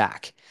one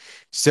sack.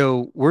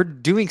 So we're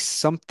doing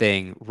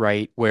something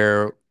right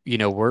where,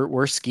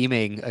 we're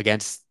scheming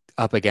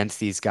up against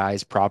these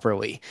guys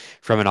properly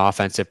from an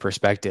offensive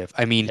perspective.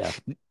 I mean,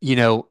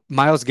 Yeah.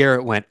 Myles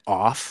Garrett went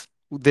off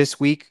this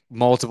week,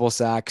 multiple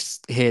sacks,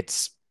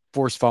 hits,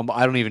 forced fumble.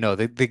 I don't even know.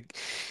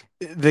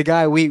 The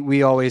guy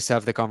we always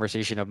have the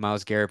conversation of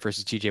Myles Garrett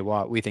versus TJ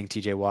Watt. We think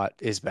TJ Watt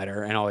is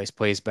better and always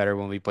plays better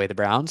when we play the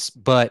Browns,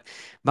 but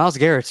Myles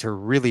Garrett's a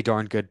really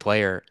darn good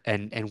player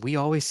and we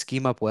always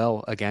scheme up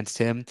well against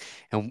him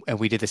and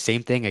we did the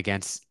same thing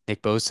against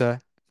Nick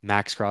Bosa,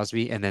 Max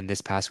Crosby, and then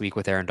this past week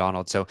with Aaron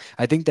Donald. So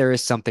I think there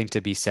is something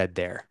to be said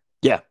there.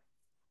 Yeah.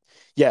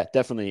 Yeah,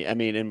 definitely. I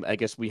mean, and I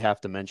guess we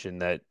have to mention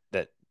that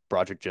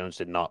Broderick Jones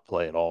did not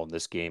play at all in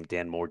this game.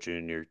 Dan Moore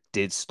Jr.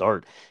 did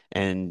start,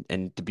 and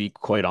to be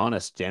quite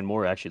honest, Dan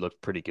Moore actually looked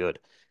pretty good.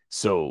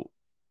 So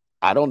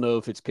I don't know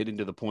if it's getting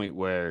to the point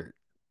where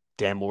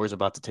Dan Moore is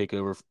about to take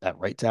over at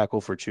right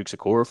tackle for Chuks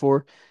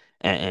Okorafor,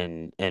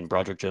 and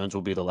Broderick Jones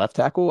will be the left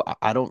tackle.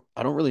 I don't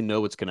really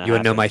know what's going to You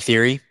want to know happen. my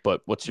theory?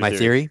 But what's your My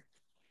theory? theory?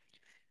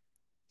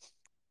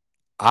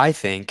 I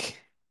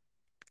think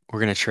we're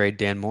going to trade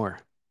Dan Moore.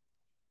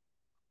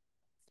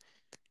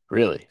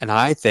 Really? And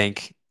I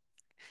think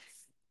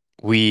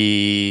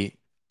we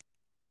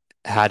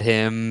had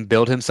him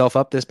build himself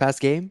up this past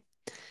game,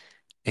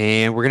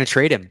 and we're going to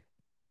trade him.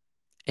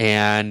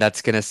 And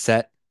that's going to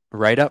set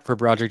right up for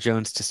Broderick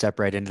Jones to step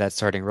right into that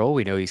starting role.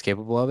 We know he's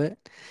capable of it.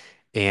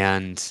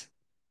 And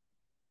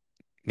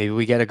maybe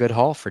we get a good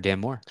haul for Dan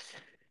Moore.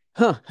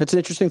 Huh, that's an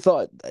interesting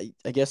thought.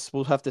 I guess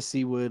we'll have to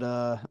see what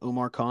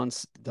Omar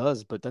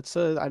does, but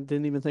I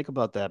didn't even think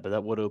about that, but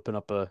that would open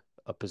up a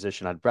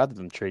position. I'd rather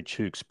them trade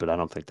Chooks, but I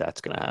don't think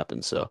that's gonna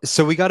happen. So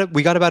So we got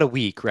about a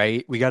week,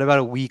 right? We got about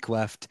a week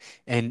left.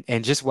 And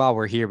just while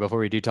we're here, before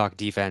we do talk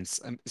defense,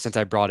 since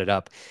I brought it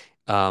up,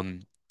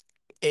 um,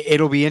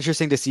 it'll be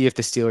interesting to see if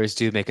the Steelers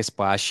do make a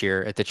splash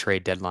here at the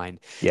trade deadline.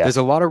 yeah. There's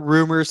a lot of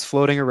rumors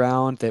floating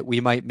around that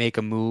we might make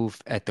a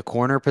move at the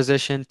corner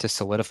position to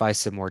solidify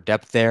some more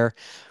depth there.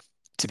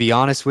 To be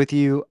honest with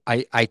you,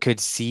 I could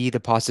see the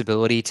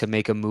possibility to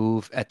make a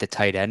move at the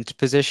tight end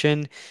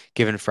position,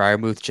 given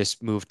Freiermuth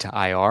just moved to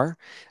IR.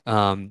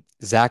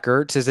 Zach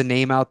Ertz is a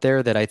name out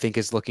there that I think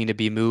is looking to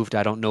be moved.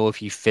 I don't know if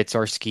he fits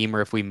our scheme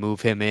or if we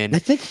move him in. I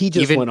think he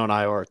just Even went on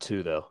IR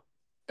too, though.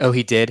 Oh,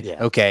 he did?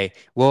 Yeah. Okay.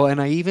 Well,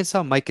 and I even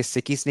saw Mike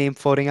Gesicki's name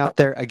floating out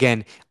there.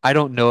 Again, I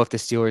don't know if the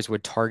Steelers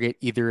would target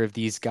either of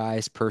these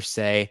guys per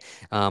se.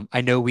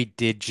 I know we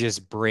did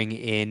just bring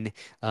in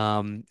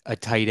a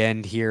tight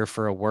end here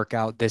for a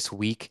workout this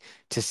week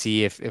to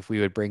see if we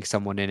would bring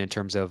someone in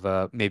terms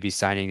of maybe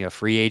signing a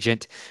free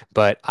agent.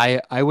 But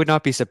I would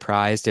not be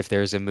surprised if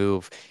there's a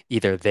move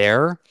either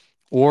there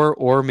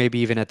or maybe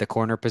even at the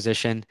corner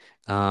position.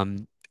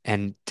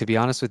 And to be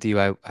honest with you,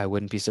 I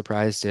wouldn't be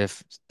surprised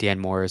if Dan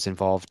Moore is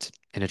involved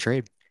in a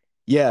trade.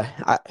 Yeah,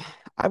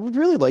 I would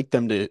really like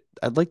them to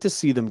I'd like to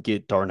see them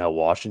get Darnell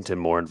Washington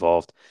more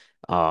involved.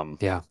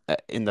 Yeah.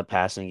 In the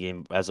passing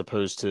game as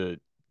opposed to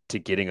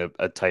getting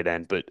a tight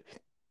end. But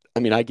I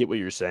mean, I get what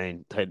you're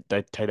saying.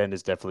 Tight end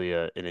is definitely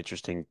an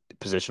interesting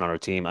position on our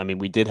team. I mean,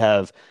 we did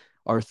have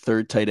our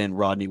third tight end,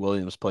 Rodney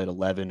Williams, played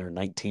 11 or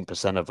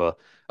 19%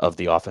 of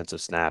the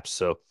offensive snaps.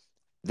 So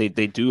they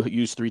do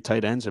use three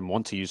tight ends and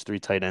want to use three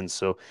tight ends.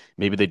 So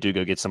maybe they do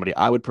go get somebody.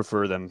 I would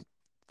prefer them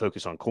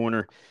focus on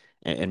corner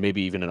and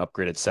maybe even an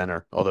upgraded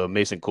center. Although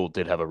Mason Cool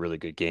did have a really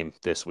good game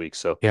this week,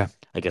 so Yeah.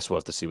 I guess we'll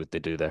have to see what they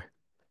do there.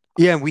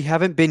 Yeah, and we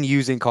haven't been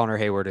using Connor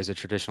Hayward as a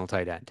traditional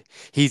tight end.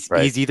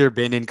 Right. He's either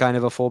been in kind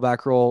of a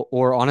fullback role,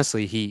 or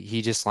honestly,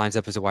 he just lines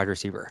up as a wide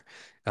receiver,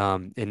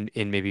 in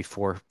maybe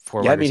four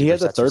Yeah, I wide mean, he receiver had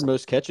the sets or third something.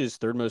 most catches,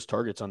 third most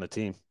targets on the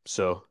team.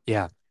 So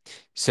Yeah.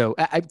 So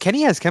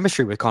Kenny has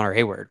chemistry with Connor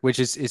Hayward, which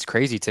is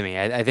crazy to me.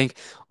 I think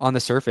on the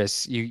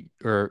surface, you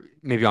or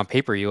maybe on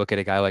paper, you look at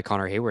a guy like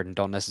Connor Hayward and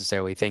don't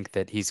necessarily think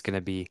that he's going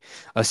to be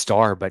a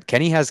star, but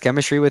Kenny has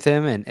chemistry with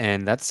him,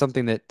 and that's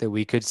something that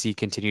we could see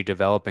continue to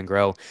develop and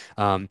grow.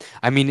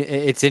 I mean,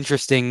 it's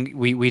interesting.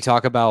 We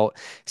talk about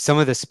some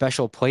of the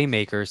special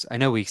playmakers. I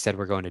know we said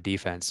we're going to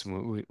defense.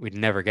 We'd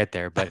never get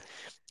there, but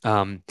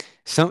um,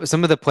 some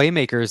of the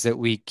playmakers that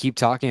we keep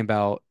talking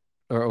about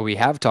or we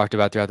have talked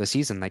about throughout the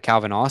season, like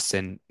Calvin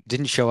Austin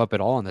didn't show up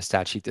at all on the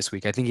stat sheet this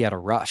week. I think he had a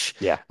rush.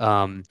 yeah,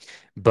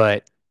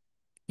 But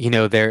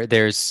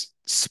there's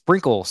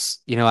sprinkles.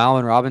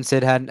 Allen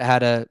Robinson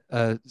had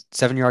a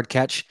 7 yard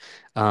catch,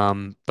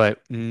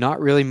 but not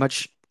really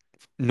much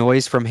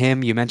noise from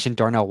him. You mentioned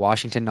Darnell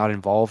Washington not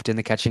involved in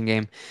the catching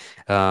game.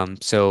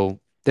 So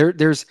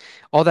there's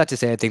all that to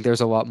say, I think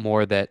there's a lot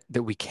more that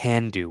we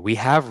can do. We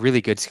have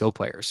really good skill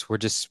players. We're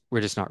just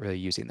not really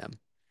using them.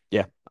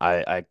 yeah,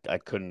 I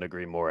couldn't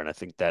agree more. And I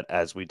think that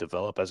as we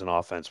develop as an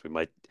offense, we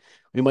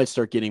might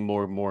start getting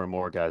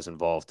more guys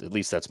involved. At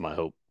least that's my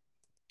hope.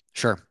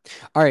 Sure.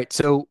 All right.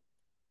 So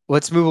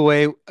let's move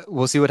away.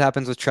 We'll see what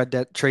happens with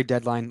trade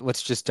deadline.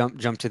 Let's just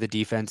jump to the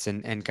defense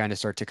and kind of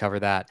start to cover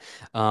that.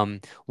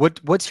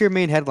 What's your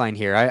main headline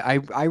here?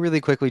 I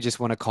really quickly just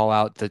want to call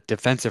out the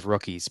defensive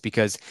rookies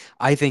because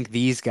I think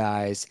these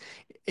guys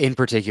in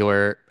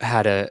particular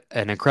had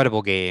an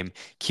incredible game.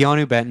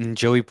 Keanu Benton,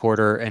 Joey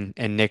Porter, and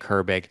Nick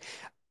Herbig.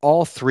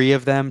 All three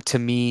of them to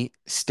me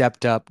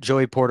stepped up.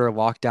 Joey Porter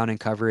locked down in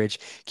coverage.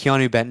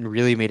 Keanu Benton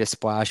really made a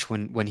splash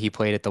when he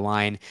played at the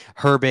line.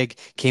 Herbig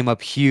came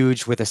up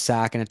huge with a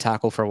sack and a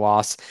tackle for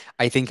loss.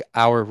 I think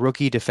our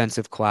rookie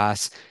defensive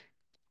class,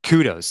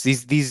 kudos.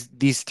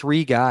 These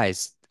three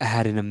guys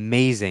had an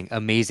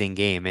amazing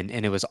game, and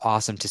it was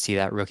awesome to see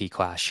that rookie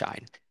class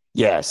shine.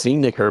 Yeah,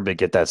 seeing Nick Herbig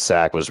get that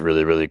sack was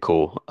really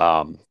cool.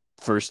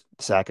 First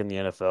sack in the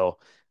NFL.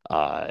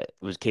 It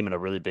was came in a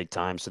really big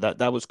time, so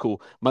that was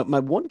cool. My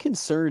one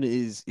concern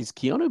is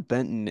Keanu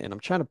Benton, and I'm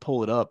trying to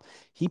pull it up.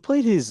 He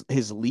played his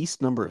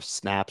least number of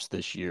snaps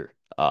this year,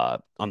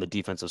 on the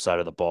defensive side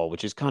of the ball,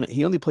 which is kind of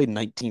he only played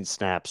 19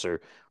 snaps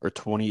or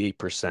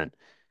 28%.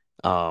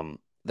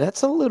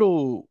 That's a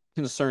little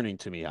concerning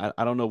to me. I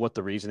don't know what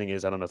the reasoning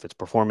is. I don't know if it's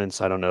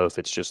performance. I don't know if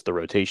it's just the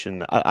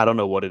rotation. I don't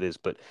know what it is,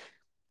 but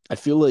I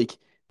feel like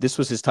this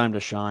was his time to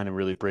shine and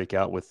really break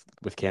out with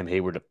Cam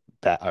Hayward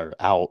or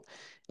out.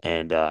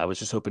 And I was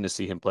just hoping to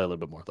see him play a little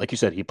bit more. Like you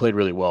said, he played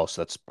really well,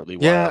 so that's partly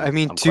why Yeah, I I'm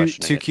mean, I'm two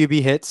questioning two it.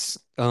 QB hits.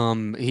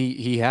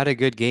 He had a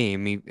good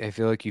game. I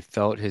feel like you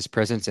felt his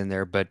presence in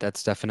there, but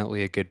that's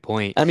definitely a good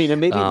point. I mean,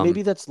 and maybe Um,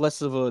 that's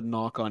less of a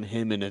knock on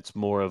him, and it's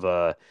more of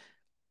a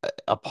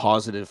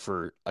positive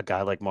for a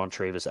guy like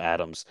Montravis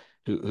Adams,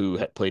 who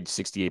had played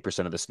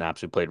 68% of the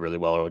snaps, who played really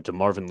well, or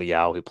DeMarvin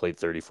Leal, who played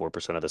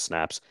 34% of the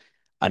snaps.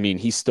 I mean,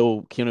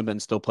 Keanu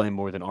Benton's still playing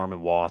more than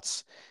Armin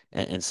Watts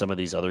and some of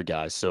these other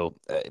guys. So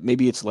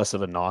maybe it's less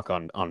of a knock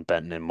on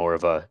Benton and more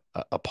of a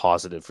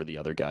positive for the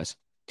other guys.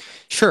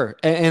 sure,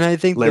 and I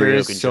think there Larry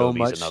is so Ogunjobi's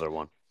much. another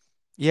one.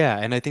 Yeah,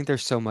 and I think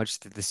there's so much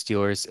that the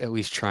Steelers at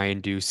least try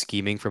and do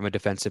scheming from a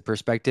defensive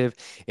perspective.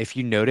 If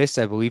you notice,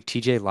 I believe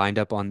TJ lined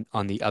up on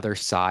the other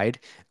side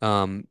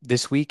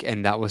this week,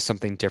 and that was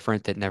something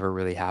different that never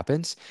really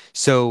happens.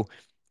 So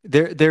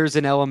there's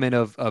an element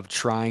of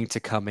trying to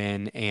come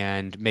in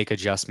and make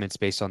adjustments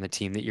based on the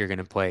team that you're going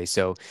to play.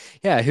 So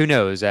yeah, who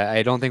knows?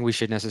 I don't think we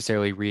should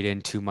necessarily read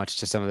in too much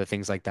to some of the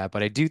things like that,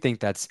 but I do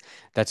think that's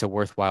a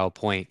worthwhile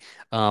point.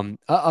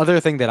 Other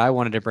thing that I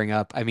wanted to bring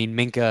up, I mean,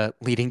 Minka,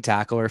 leading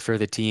tackler for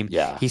the team,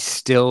 Yeah. he's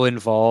still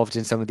involved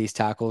in some of these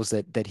tackles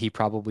that he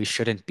probably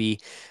shouldn't be.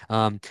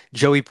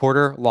 Joey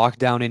Porter locked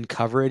down in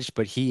coverage,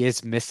 but he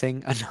is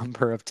missing a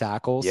number of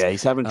tackles. Yeah,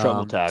 he's having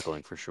trouble Um,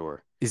 tackling for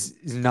sure. is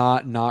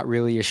not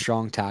really a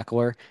strong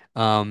tackler.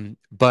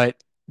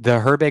 But the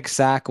Herbig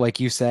sack, like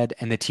you said,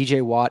 and the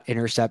TJ Watt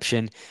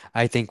interception,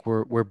 I think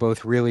were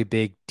both really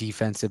big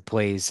defensive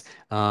plays.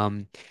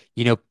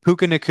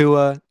 Puka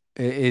Nacua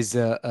is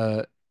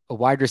a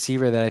wide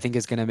receiver that I think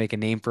is going to make a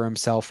name for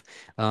himself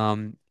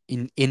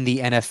in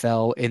the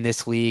NFL in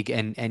this league,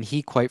 and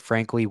he quite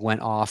frankly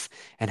went off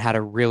and had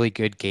a really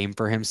good game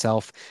for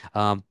himself.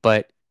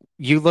 But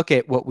you look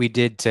at what we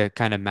did to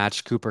kind of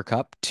match Cooper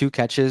Kupp, two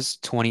catches,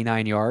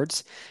 29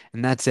 yards,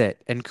 and that's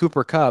it. And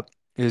Cooper Kupp,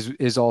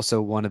 is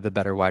also one of the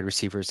better wide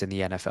receivers in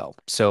the NFL.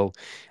 So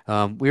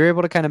we were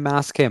able to kind of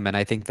mask him, and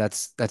I think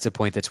that's a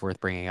point that's worth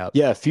bringing up.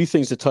 Yeah, a few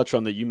things to touch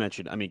on that you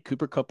mentioned. I mean,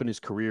 Cooper Kupp in his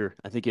career,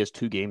 I think he has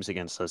 2 games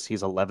against us.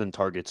 He's 11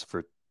 targets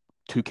for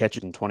 2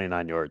 catches and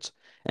 29 yards,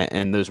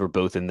 and those were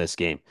both in this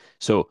game.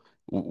 So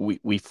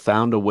we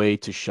found a way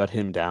to shut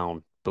him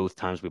down both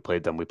times we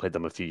played them. We played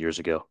them a few years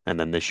ago, and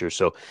then this year.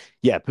 So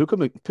yeah, Puka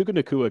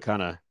Nacua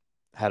kind of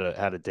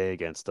had a day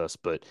against us,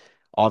 but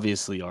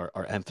obviously our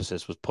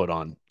emphasis was put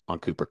on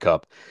Cooper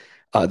Kupp.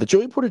 The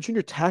Joey Porter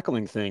Jr.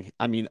 tackling thing.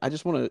 I mean, I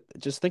just want to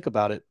just think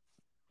about it.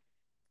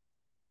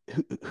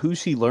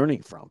 Who's he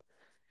learning from?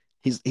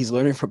 He's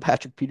learning from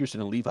Patrick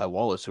Peterson and Levi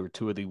Wallace, who are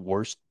two of the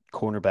worst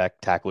cornerback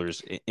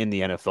tacklers in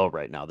the NFL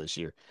right now this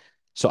year.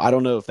 So I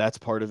don't know if that's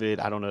part of it.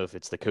 I don't know if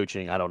it's the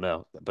coaching. I don't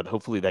know, but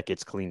hopefully that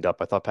gets cleaned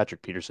up. I thought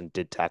Patrick Peterson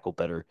did tackle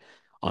better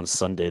on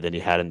Sunday than he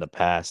had in the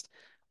past.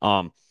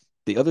 Um,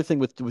 the other thing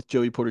with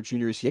Joey Porter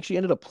Jr. is he actually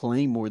ended up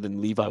playing more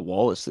than Levi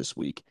Wallace this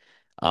week.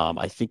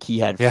 I think he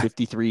had Yeah,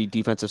 53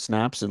 defensive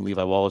snaps and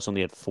Levi Wallace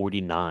only had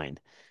 49.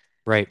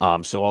 right.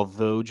 So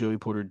although Joey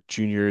Porter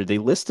Jr., they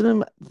listed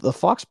him, the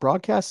Fox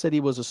broadcast said he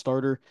was a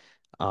starter.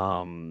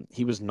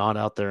 He was not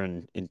out there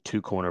in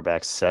 2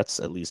 cornerback sets,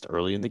 at least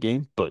early in the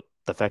game, but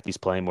the fact he's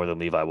playing more than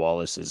Levi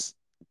Wallace is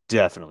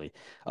definitely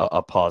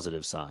a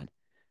positive sign.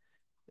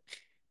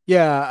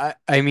 Yeah,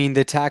 I mean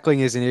the tackling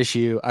is an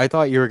issue. I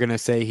thought you were gonna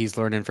say he's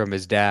learning from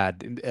his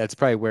dad. That's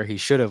probably where he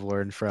should have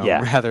learned from Yeah,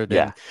 rather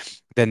yeah,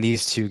 than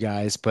these two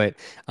guys. But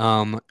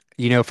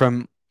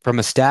from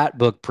a stat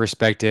book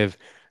perspective,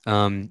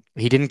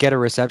 he didn't get a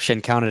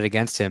reception counted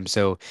against him.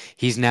 So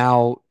he's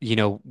now,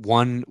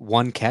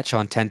 one catch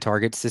on 10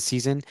 targets this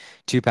season,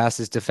 2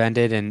 passes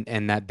defended,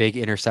 and that big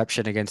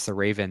interception against the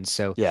Ravens.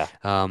 So yeah.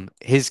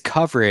 his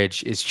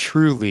coverage is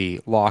truly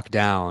locked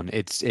down.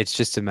 It's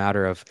just a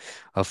matter of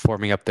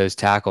forming up those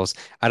tackles.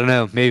 I don't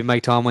know. Maybe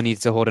Mike Tomlin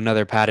needs to hold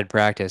another padded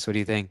practice. What do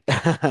you think?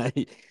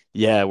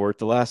 Yeah, it worked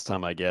the last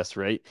time, I guess,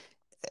 right?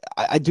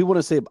 I do want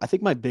to say, I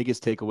think my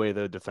biggest takeaway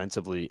though,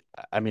 defensively,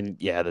 I mean,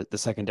 yeah, the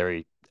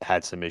secondary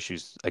had some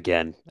issues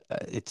again.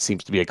 It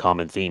seems to be a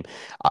common theme.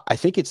 I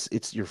think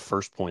it's your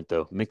first point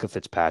though, Minka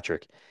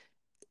Fitzpatrick.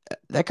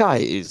 That guy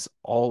is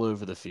all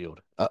over the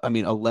field. I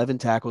mean, 11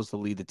 tackles to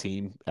lead the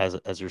team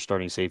as your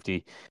starting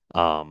safety.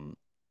 Um,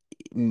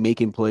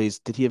 Making plays.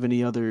 Did he have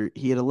any other?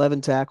 He had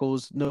 11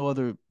 tackles, no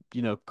other,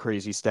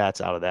 crazy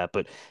stats out of that.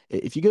 But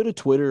if you go to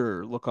Twitter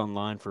or look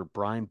online for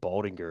Brian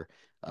Baldinger,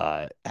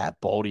 at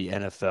Baldy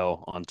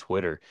NFL on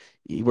Twitter,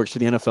 he works for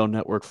the NFL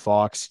Network,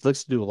 Fox. He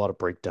likes to do a lot of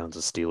breakdowns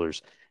of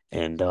Steelers.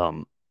 And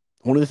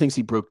one of the things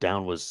he broke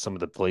down was some of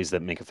the plays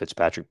that Minka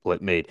Fitzpatrick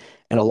made,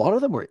 and a lot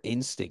of them were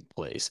instinct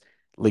plays.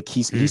 Like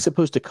he's Mm,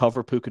 supposed to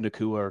cover Puka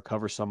Nacua or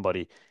cover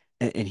somebody,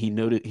 and he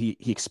noted he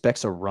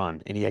expects a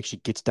run and he actually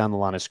gets down the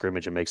line of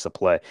scrimmage and makes a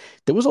play.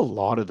 There was a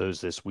lot of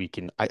those this week,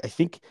 and I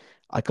think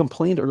I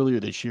complained earlier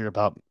this year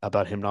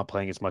about him not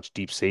playing as much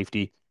deep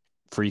safety,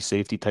 free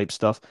safety type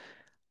stuff.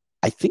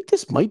 I think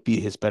this might be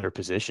his better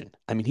position.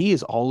 I mean, he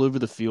is all over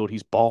the field.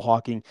 He's ball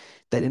hawking.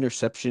 That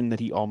interception that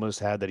he almost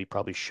had that he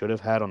probably should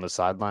have had on the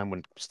sideline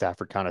when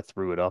Stafford kind of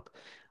threw it up.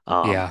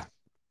 Um, yeah.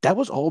 that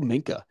was all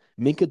Minka.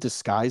 Minka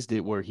disguised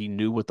it where he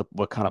knew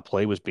what kind of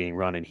play was being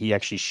run, and he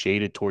actually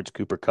shaded towards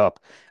Cooper Kupp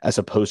as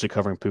opposed to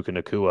covering Puka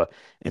Nacua.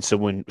 And so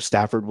when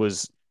Stafford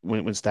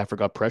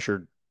got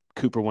pressured,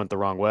 Cooper went the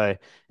wrong way,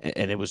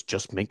 and it was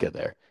just Minka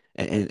there.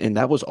 And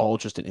that was all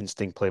just an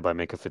instinct play by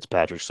Minka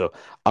Fitzpatrick. So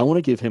I want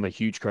to give him a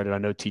huge credit. I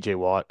know TJ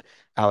Watt,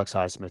 Alex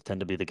Highsmith tend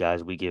to be the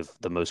guys we give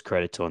the most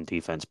credit to on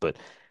defense, but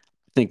I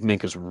think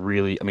Minka's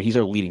really, I mean, he's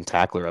our leading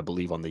tackler, I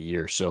believe, on the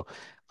year. So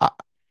uh,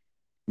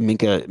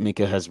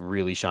 Minka has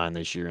really shined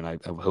this year, and I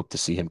hope to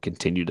see him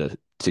continue to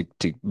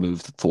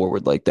move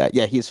forward like that.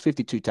 Yeah, he has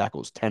 52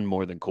 tackles, 10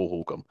 more than Cole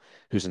Holcomb,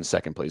 who's in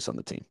second place on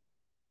the team.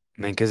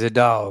 Minka's a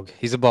dog.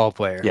 He's a ball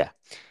player. Yeah,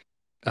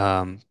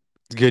 Um,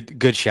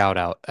 good shout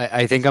out.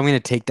 I think I'm gonna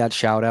take that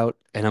shout out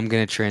and I'm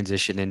gonna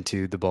transition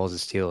into the balls of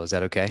steel. Is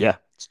that okay? yeah,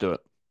 let's do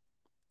it.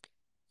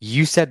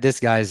 You said this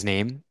guy's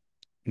name.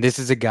 This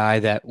is a guy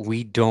that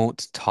we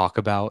don't talk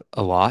about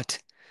a lot,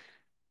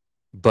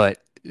 but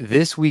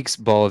this week's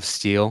balls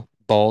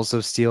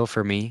of steel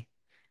for me,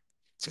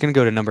 it's gonna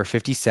go to number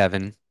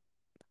 57,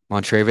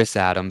 Montravis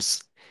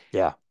Adams.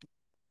 Yeah,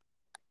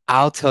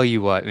 I'll tell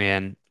you what,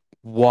 man,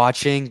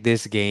 watching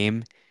this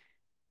game,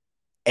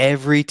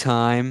 every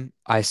time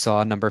I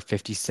saw number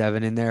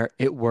 57 in there,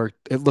 it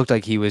looked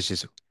like he was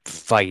just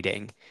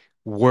fighting,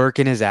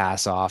 working his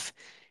ass off.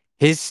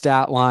 His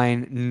stat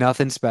line,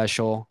 nothing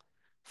special.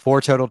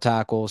 4 total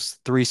tackles,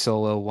 3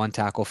 solo, 1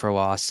 tackle for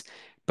loss.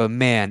 But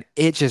man,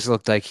 it just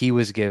looked like he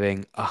was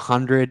giving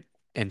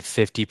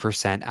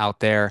 150% out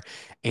there.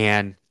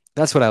 And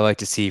that's what I like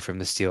to see from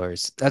the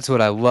Steelers. That's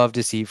what I love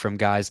to see from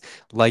guys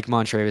like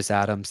Montravis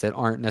Adams that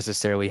aren't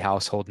necessarily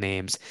household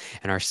names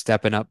and are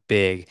stepping up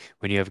big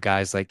when you have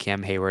guys like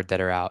Cam Hayward that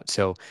are out.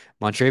 So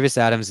Montravis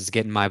Adams is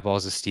getting my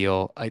balls of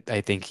steel. I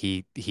think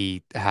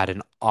he had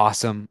an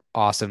awesome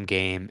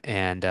game,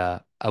 and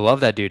I love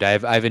that dude. I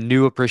have a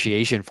new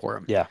appreciation for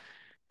him. yeah.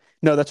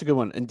 No, that's a good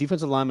one. And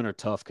defensive linemen are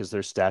tough because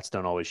their stats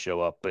don't always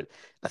show up. But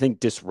I think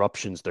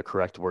disruption's the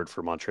correct word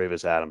for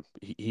Montravis Adam.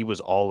 He was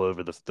all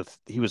over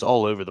he was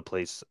all over the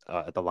place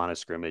at the line of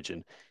scrimmage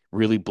and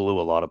really blew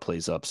a lot of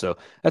plays up. So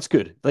that's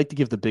good. I'd like to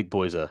give the big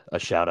boys a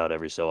shout out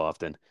every so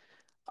often.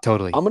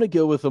 Totally. I'm gonna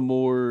go with a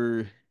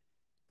more,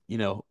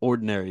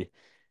 ordinary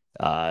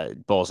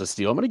balls of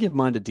steel. I'm gonna give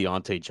mine to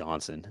Deontay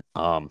Johnson.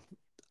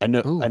 I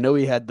Ooh. know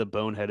he had the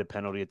boneheaded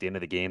penalty at the end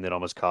of the game that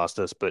almost cost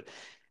us, but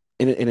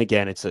and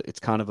again, it's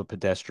kind of a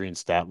pedestrian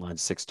stat line: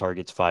 6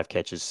 targets, 5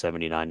 catches,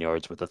 79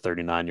 yards with a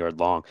 39-yard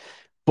long.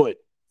 But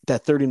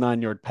that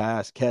 39-yard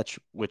pass catch,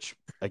 which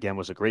again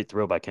was a great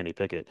throw by Kenny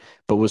Pickett,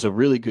 but was a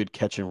really good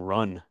catch and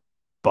run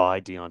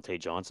by Deontay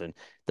Johnson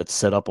that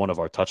set up one of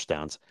our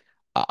touchdowns.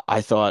 I,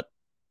 I thought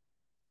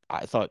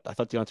I thought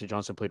Deontay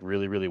Johnson played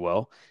really, really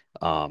well.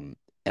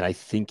 And I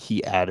think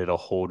he added a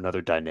whole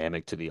nother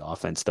dynamic to the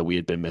offense that we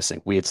had been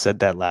missing. We had said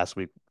that last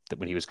week that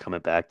when he was coming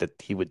back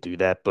that he would do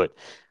that, but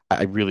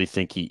I really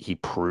think he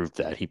proved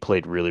that. He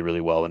played really,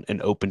 really well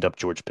and opened up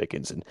George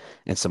Pickens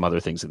and some other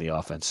things in the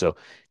offense. So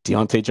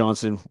Deontay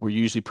Johnson, we're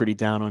usually pretty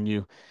down on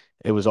you.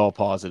 It was all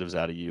positives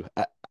out of you.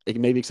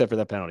 Maybe except for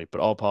that penalty,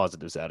 but all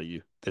positives out of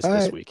you All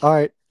this right. week. All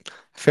right.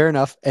 Fair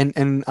enough. And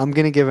I'm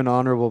gonna give an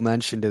honorable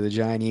mention to the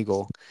Giant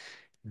Eagle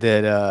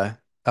that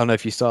I don't know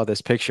if you saw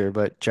this picture,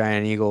 but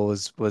Giant Eagle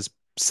was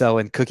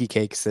selling cookie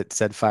cakes that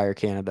said Fire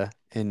Canada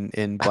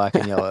in black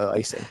and yellow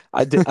icing.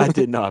 I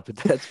did not, but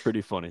that's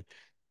pretty funny.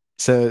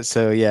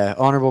 So yeah,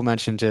 honorable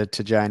mention to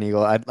Giant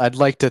Eagle. I'd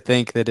like to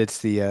think that it's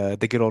the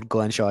good old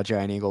Glenshaw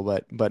Giant Eagle,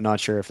 but not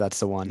sure if that's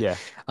the one. Yeah.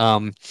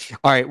 Um,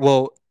 all right,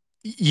 well,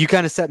 you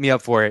kind of set me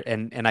up for it,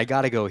 and I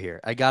gotta go here.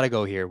 I gotta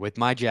go here with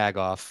my jag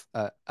off.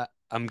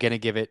 I'm gonna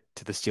give it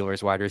to the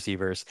Steelers wide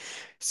receivers,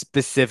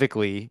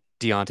 specifically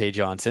Deontay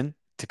Johnson,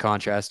 to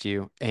contrast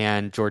you,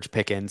 and George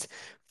Pickens,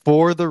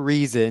 for the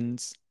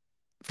reasons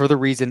for the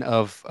reason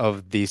of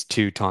these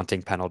two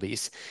taunting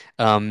penalties.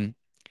 Um,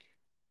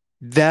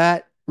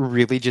 that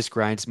really just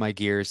grinds my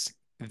gears.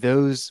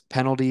 Those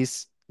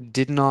penalties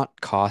did not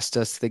cost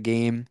us the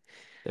game,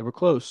 They were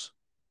close.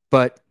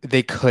 but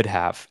they could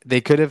have.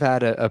 They could have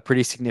had a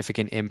pretty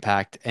significant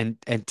impact. And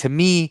to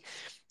me,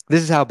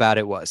 this is how bad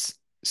it was.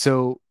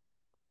 So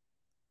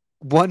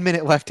 1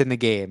 minute left in the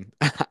game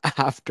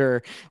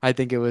after I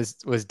think it was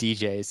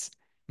DJ's.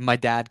 My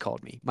dad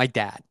called me. My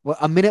dad. Well,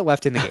 a minute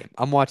left in the game.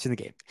 I'm watching the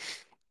game.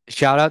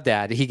 Shout out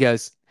dad. He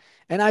goes,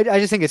 and I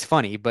just think it's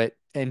funny, but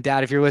and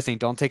dad, if you're listening,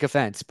 don't take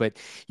offense. But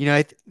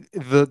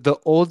the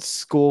old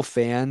school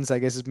fans, I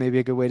guess is maybe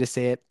a good way to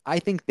say it. I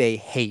think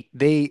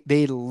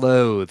they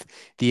loathe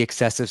the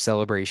excessive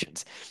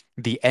celebrations,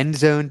 the end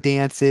zone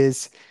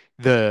dances,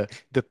 the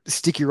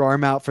stick your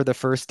arm out for the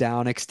first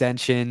down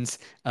extensions.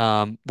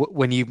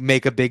 When you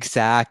make a big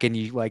sack and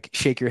you like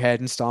shake your head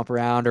and stomp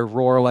around or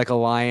roar like a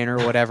lion or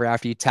whatever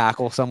after you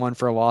tackle someone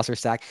for a loss or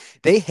sack.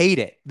 They hate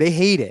it. They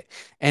hate it.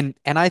 And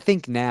I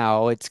think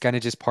now it's kind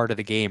of just part of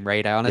the game,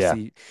 right? Yeah.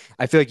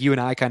 I feel like you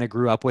and I kind of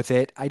grew up with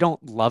it. I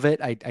don't love it.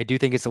 I do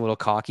think it's a little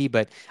cocky,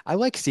 but I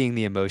like seeing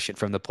the emotion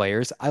from the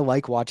players. I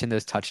like watching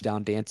those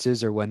touchdown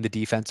dances or when the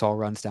defense all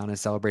runs down and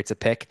celebrates a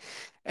pick.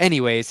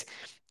 Anyways,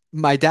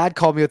 my dad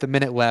called me with a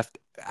minute left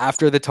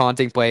after the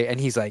taunting play, and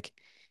he's like,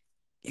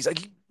 you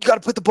got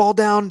to put the ball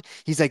down.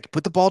 He's like,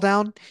 put the ball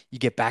down. You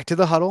get back to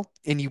the huddle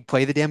and you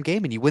play the damn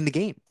game and you win the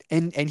game.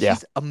 And Yeah.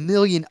 he's a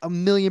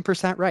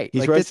million% right.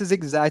 He's Like right. this is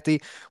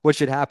exactly what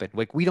should happen.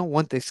 Like we don't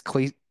want this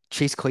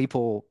Chase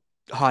Claypool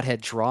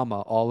hothead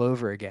drama all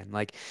over again.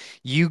 Like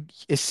you,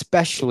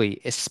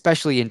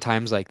 especially in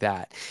times like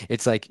that,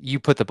 it's like you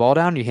put the ball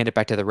down, you hand it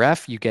back to the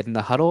ref, you get in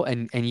the huddle,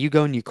 and you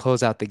go and you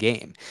close out the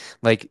game.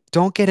 Like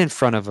don't get in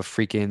front of a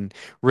freaking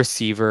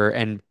receiver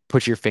and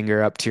put your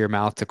finger up to your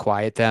mouth to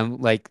quiet them.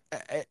 Like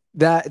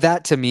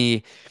that to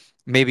me,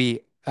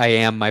 maybe I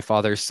am my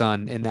father's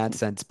son in that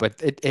sense, but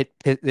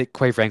it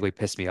quite frankly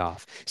pissed me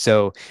off.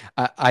 So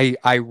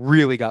I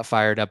really got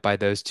fired up by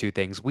those two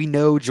things. We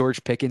know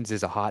George Pickens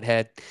is a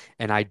hothead,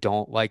 and I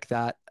don't like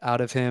that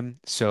out of him.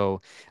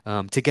 So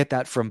to get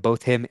that from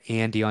both him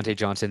and Deontay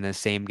Johnson in the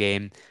same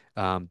game,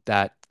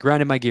 that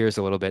grinded my gears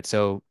a little bit.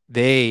 So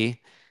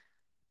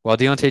while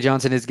Deontay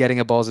Johnson is getting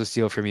a balls of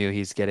steel from you,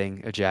 he's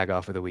getting a jag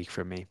off of the week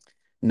from me.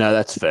 No,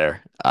 that's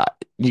fair.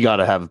 You got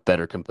to have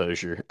better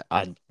composure.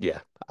 Yeah,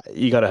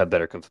 you got to have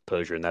better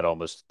composure, and that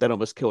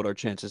almost killed our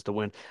chances to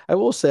win. I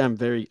will say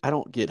I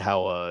don't get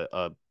how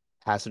a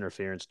pass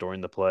interference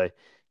during the play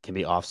can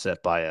be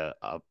offset by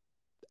a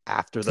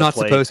after It's the not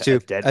play supposed a to.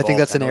 dead I think ball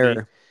that's an penalty.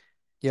 error.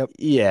 Yep.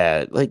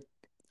 Yeah, like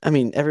I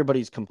mean,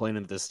 everybody's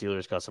complaining that the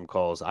Steelers got some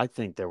calls. I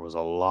think there was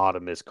a lot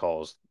of missed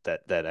calls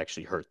that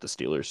actually hurt the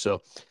Steelers.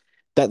 So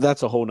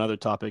that's a whole nother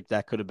topic.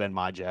 That could have been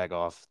my jag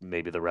off,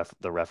 maybe the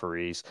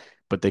referees,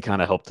 but they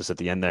kind of helped us at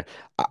the end there.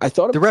 I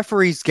thought The of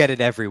referees get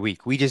it every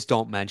week. We just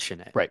don't mention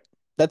it. right.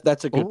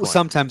 That's a good Well, point.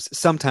 Yeah,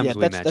 sometimes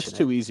we that's mention it.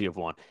 too easy of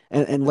one.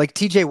 And Like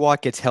TJ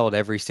Watt gets held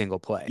every single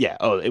play. yeah,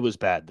 oh, it was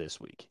bad this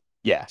week.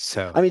 Yeah.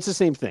 So, I mean, it's the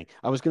same thing.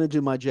 I was gonna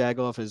do my jag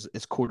off as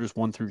quarters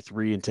 1 through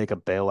 3 and take a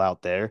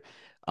bailout there.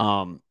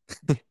 Um,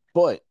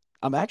 but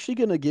I'm actually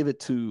gonna give it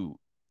to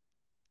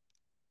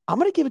I'm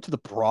gonna give it to the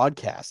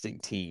broadcasting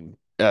team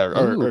or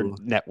Ooh,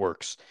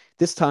 networks.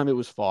 This time it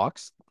was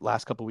Fox.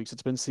 Last couple weeks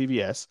it's been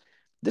CBS.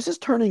 This is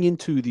turning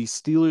into the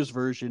Steelers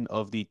version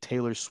of the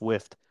Taylor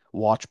Swift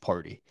watch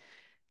party.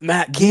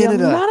 Matt The Canada.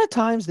 amount of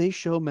times they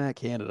show Matt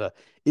Canada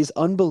is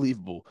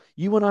unbelievable.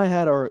 You and I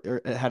had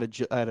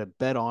had a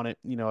bet on it,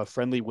 a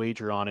friendly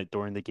wager on it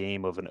during the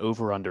game of an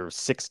over under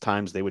 6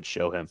 times they would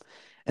show him.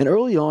 And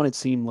early on, it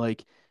seemed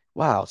like,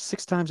 wow,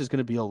 6 times is going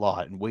to be a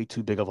lot and way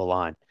too big of a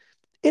line.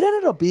 It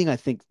ended up being, I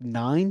think,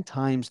 9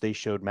 times they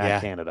showed Matt Yeah.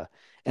 Canada.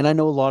 And I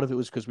know a lot of it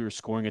was because we were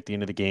scoring at the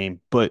end of the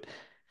game, but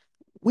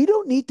we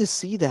don't need to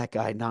see that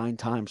guy 9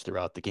 times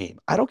throughout the game.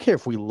 I don't care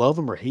if we love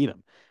him or hate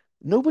him.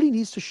 Nobody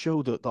needs to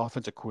show the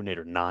offensive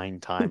coordinator 9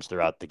 times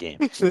throughout the game.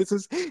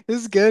 This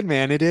is good,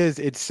 man. It is.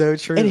 It's so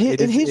And true. his, It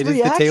and is his it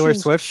is the Taylor reactions,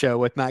 Swift show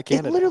with Matt it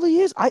Canada. literally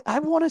is. I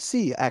want to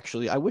see,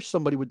 actually. I wish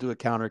somebody would do a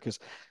counter because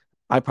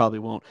I probably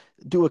won't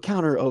do a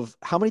counter of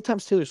how many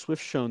times Taylor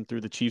Swift shown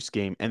through the Chiefs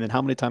game and then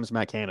how many times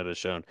Matt Canada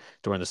shown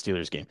during the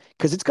Steelers game.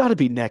 Because it's got to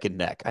be neck and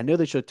neck. I know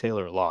they showed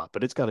Taylor a lot,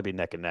 but it's got to be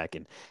neck and neck.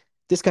 And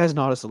this guy's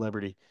not a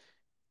celebrity.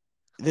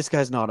 This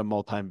guy's not a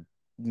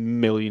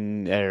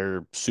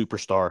multi-millionaire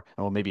superstar.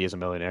 Well, maybe he is a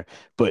millionaire,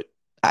 but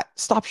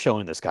stop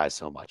showing this guy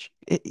so much.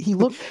 He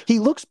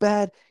looks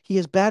bad. He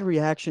has bad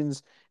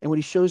reactions, and when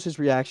he shows his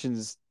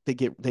reactions,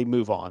 they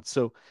move on.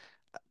 So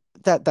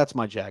that's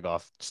my jag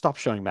off. Stop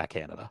showing Matt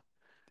Canada.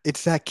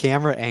 It's that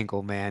camera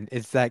angle, man.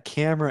 It's that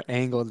camera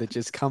angle that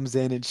just comes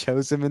in and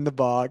shows him in the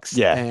box.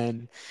 Yeah,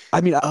 And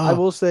I mean, I oh,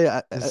 will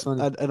say it's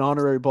funny an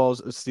honorary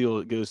balls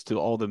steal goes to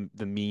all the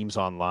memes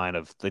online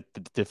of the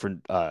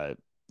different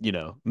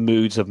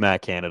moods of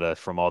Matt Canada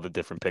from all the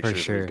different for pictures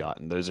we've sure.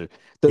 gotten. Those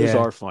Yeah.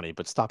 are funny,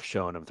 but stop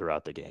showing them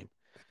throughout the game.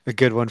 A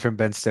good one from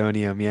Ben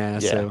Stonium. Yeah. Yeah,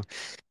 So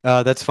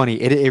that's funny.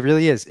 It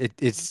really is.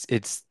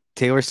 It's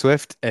Taylor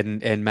Swift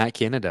and Matt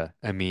Canada.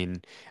 I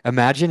mean,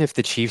 imagine if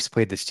the Chiefs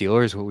played the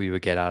Steelers, what we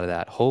would get out of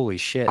that. Holy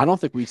I shit. don't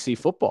think we'd see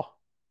football.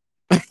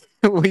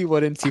 We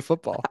wouldn't see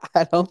football.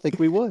 I don't think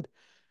we would.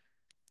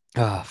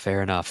 Ah,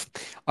 fair enough.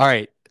 All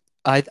right.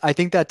 I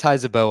think that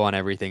ties a bow on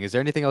everything. Is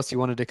there anything else you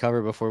wanted to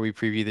cover before we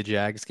preview the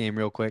Jags game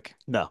real quick?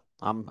 No,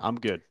 I'm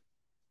good.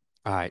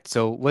 All right,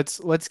 so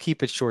let's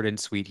keep it short and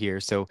sweet here.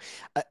 So,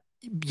 uh,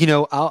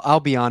 I'll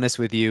be honest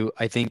with you.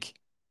 I think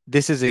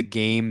this is a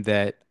game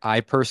that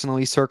I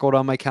personally circled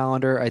on my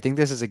calendar. I think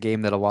this is a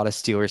game that a lot of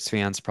Steelers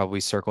fans probably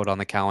circled on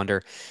the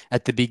calendar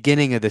at the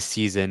beginning of the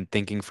season,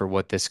 thinking for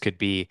what this could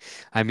be.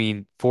 I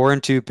mean,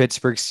 4-2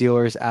 Pittsburgh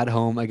Steelers at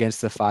home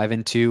against the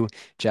 5-2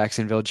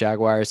 Jacksonville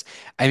Jaguars.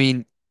 I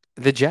mean,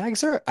 the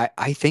Jags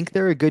I think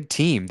they're a good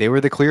team. They were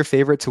the clear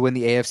favorite to win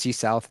the AFC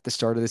South at the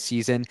start of the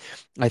season.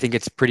 I think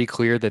it's pretty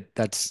clear that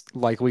that's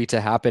likely to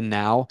happen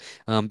now.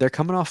 They're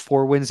coming off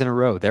 4 wins in a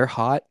row. They're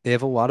hot. They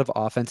have a lot of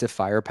offensive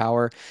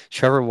firepower.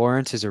 Trevor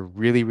Lawrence is a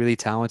really, really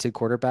talented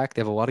quarterback. They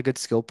have a lot of good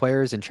skill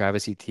players in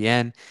Travis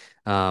Etienne,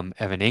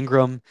 Evan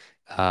Ingram.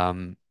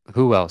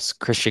 Who else?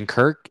 Christian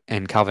Kirk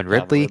and Calvin Calvin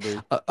Ridley.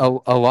 Ridley.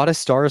 A lot of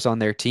stars on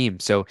their team.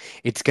 So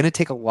it's going to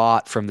take a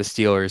lot from the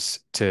Steelers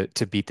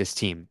to beat this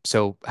team.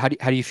 So how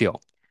do you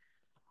feel?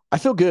 I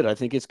feel good. I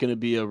think it's going to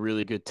be a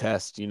really good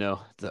test.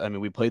 I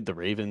mean, we played the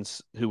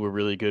Ravens, who were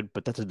really good,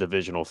 but that's a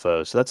divisional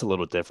foe, so that's a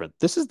little different.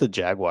 This is the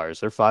Jaguars.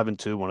 They're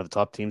 5-2, one of the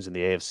top teams in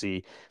the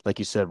AFC. Like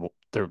you said,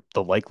 they're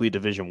the likely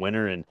division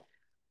winner, and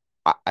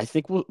I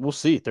think we'll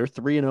see. They're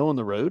 3-0 on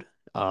the road,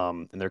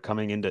 and they're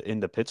coming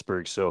into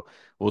Pittsburgh, so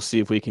we'll see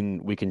if we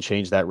can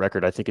change that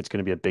record. I think it's going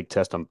to be a big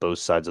test on both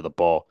sides of the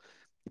ball.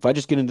 If I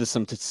just get into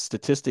some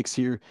statistics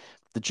here,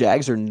 the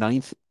Jags are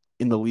ninth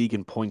in the league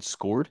in points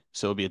scored,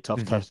 so it'll be a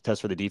tough Hmm.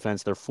 test for the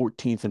defense. They're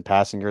 14th in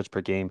passing yards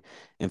per game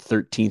and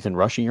 13th in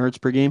rushing yards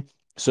per game.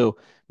 So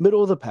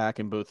middle of the pack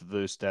in both of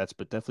those stats,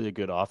 but definitely a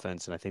good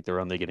offense, and I think they're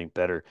only getting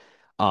better.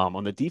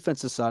 On the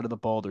defensive side of the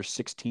ball, they're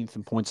 16th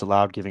in points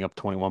allowed, giving up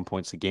 21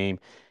 points a game.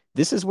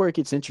 This is where it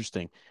gets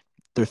interesting.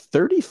 They're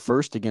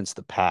 31st against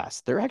the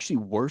pass. They're actually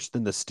worse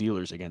than the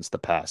Steelers against the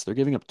pass. They're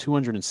giving up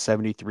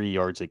 273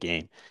 yards a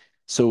game.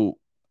 So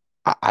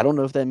I don't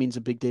know if that means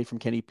a big day from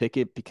Kenny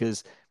Pickett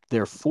because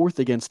they're fourth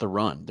against the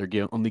run.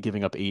 They're only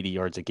giving up 80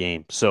 yards a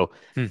game. So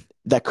Hmm.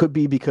 that could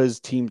be because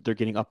they're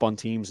getting up on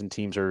teams and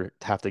teams are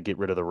have to get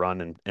rid of the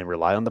run and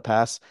rely on the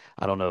pass.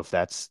 I don't know if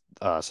that's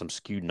some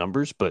skewed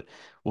numbers, but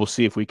we'll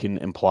see if we can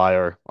imply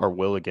our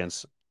will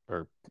against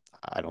or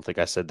I don't think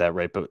I said that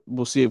right, but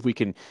we'll see if we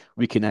can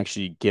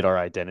actually get our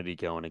identity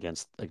going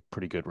against a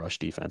pretty good rush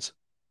defense.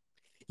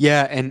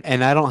 Yeah,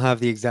 and I don't have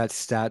the exact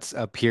stats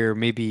up here.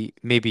 Maybe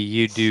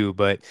you do,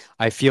 but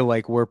I feel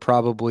like we're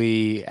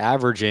probably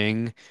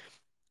averaging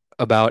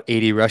about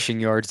 80 rushing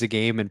yards a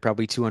game and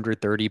probably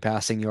 230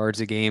 passing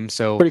yards a game.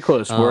 So, Pretty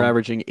close. We're um,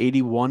 averaging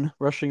 81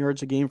 rushing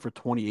yards a game for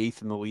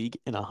 28th in the league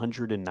and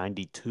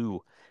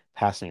 192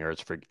 passing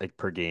yards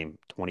per game,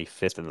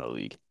 25th in the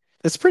league.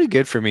 it's pretty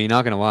good for me,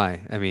 not gonna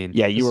lie. I mean,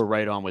 Yeah, you were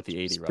right on with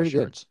the it's 80 pretty rush good.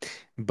 yards.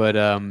 But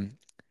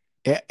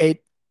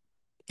it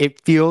it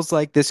feels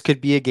like this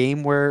could be a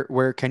game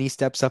where Kenny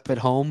steps up at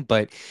home,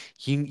 but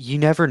you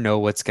never know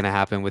what's going to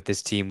happen with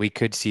this team. We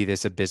could see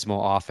this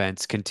abysmal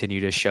offense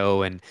continue to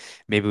show, and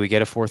maybe we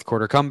get a fourth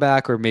quarter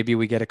comeback, or maybe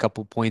we get a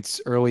couple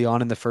points early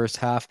on in the first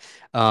half.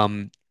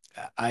 Um,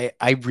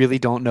 I really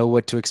don't know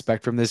what to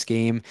expect from this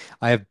game.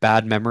 I have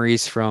bad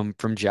memories from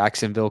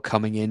Jacksonville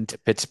coming into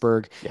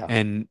Pittsburgh Yeah,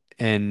 and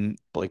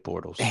Blake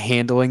Bortles.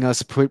 handling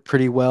us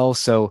pretty well.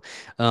 So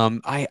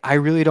I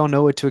really don't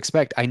know what to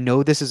expect. I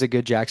know this is a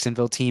good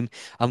Jacksonville team.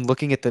 I'm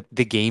looking at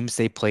the games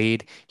they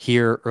played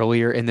here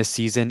earlier in the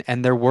season,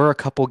 and there were a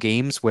couple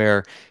games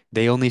where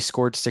they only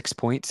scored 6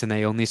 points and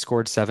they only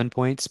scored 7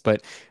 points,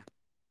 but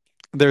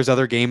there's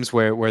other games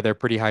where they're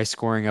pretty high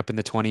scoring up in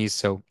the 20s.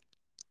 So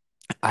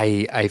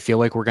I feel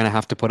like we're gonna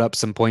have to put up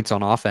some points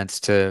on offense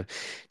to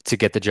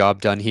get the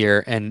job done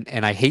here. And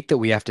I hate that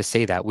we have to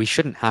say that. We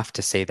shouldn't have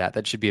to say that.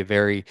 That should be a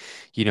very,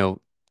 you know,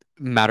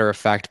 matter of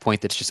fact point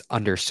that's just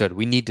understood.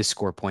 We need to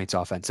score points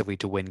offensively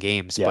to win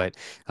games. Yeah.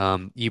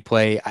 But you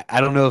play,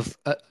 I don't know if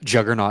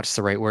juggernaut's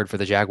the right word for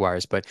the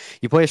Jaguars, but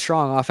you play a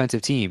strong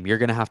offensive team, you're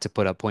gonna have to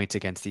put up points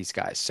against these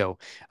guys. So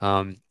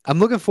I'm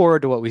looking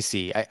forward to what we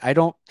see. I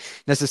don't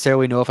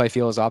necessarily know if I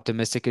feel as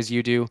optimistic as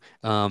you do.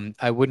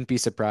 I wouldn't be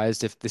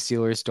surprised if the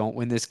Steelers don't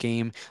win this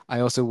game.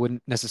 I also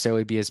wouldn't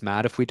necessarily be as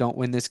mad if we don't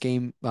win this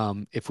game,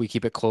 if we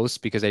keep it close,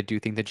 because I do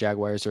think the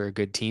Jaguars are a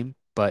good team.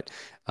 But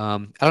I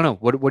don't know.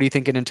 What are you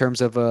thinking in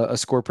terms of a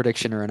score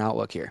prediction or an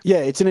outlook here? Yeah,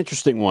 it's an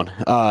interesting one.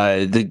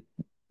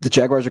 The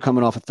Jaguars are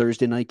coming off a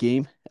Thursday night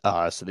game,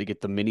 so they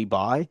get the mini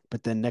bye,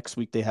 but then next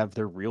week they have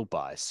their real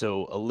bye.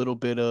 So a little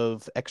bit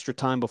of extra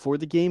time before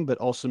the game, but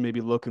also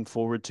maybe looking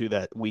forward to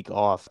that week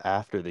off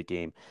after the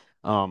game.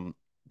 Um,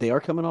 they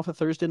are coming off a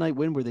Thursday night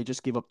win where they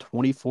just gave up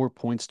 24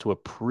 points to a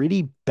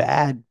pretty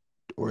bad,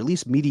 or at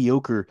least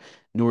mediocre,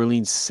 New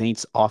Orleans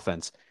Saints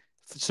offense.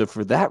 So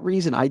for that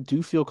reason, I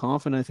do feel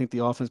confident. I think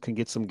the offense can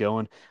get some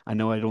going. I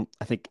know I don't.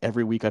 I think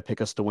every week I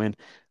pick us to win.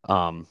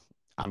 Um,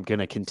 I'm going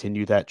to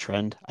continue that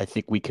trend. I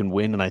think we can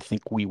win, and I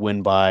think we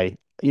win by,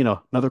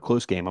 another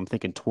close game. I'm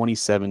thinking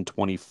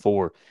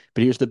 27-24.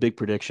 But here's the big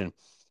prediction.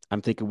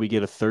 I'm thinking we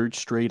get a third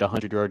straight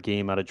 100-yard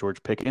game out of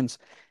George Pickens,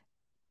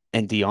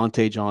 and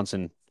Deontay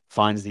Johnson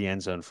finds the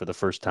end zone for the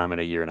first time in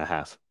a year and a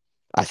half.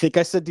 I think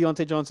I said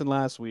Deontay Johnson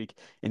last week,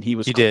 and he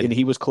was You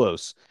did.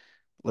 close.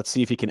 Let's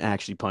see if he can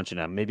actually punch it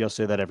out. Maybe I'll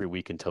say that every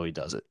week until he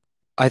does it.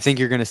 I think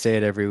you're going to say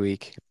it every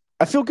week.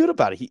 I feel good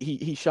about it.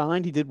 He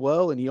shined, he did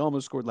well, and he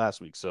almost scored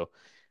last week. So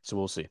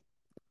we'll see.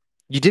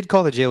 You did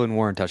call the Jalen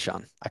Warren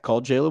touchdown. I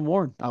called Jalen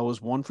Warren. I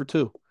was 1 for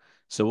 2.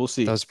 So we'll That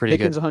see. was pretty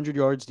Pickens good. 100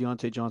 yards,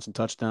 Deontay Johnson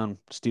touchdown.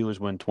 Steelers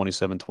win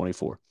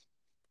 27-24. All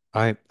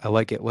right, I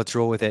like it. Let's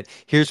roll with it.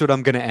 Here's what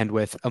I'm going to end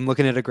with. I'm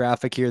looking at a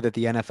graphic here that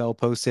the NFL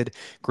posted.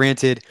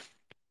 Granted,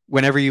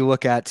 whenever you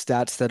look at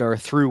stats that are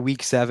through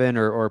week 7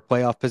 or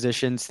playoff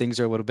positions, things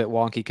are a little bit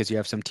wonky because you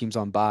have some teams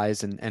on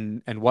buys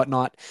and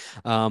whatnot.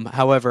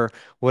 However,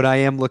 what I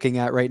am looking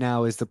at right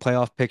now is the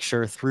playoff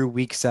picture through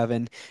week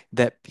 7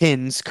 that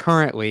pins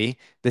currently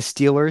the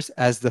Steelers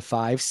as the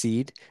 5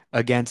 seed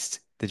against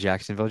the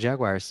Jacksonville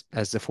Jaguars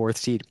as the 4th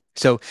seed.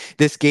 So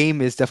this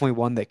game is definitely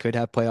one that could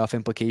have playoff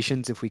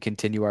implications if we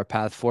continue our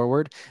path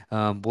forward.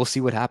 We'll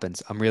see what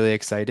happens. I'm really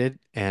excited,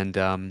 and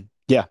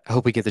Yeah. I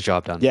hope we get the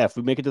job done. Yeah. If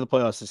we make it to the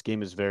playoffs, this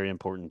game is very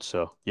important.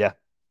 So yeah,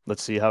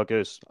 let's see how it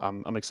goes.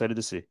 I'm excited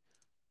to see.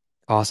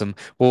 Awesome.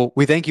 Well,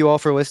 we thank you all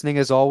for listening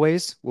as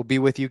always. We'll be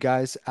with you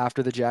guys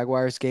after the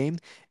Jaguars game.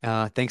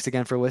 Thanks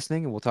again for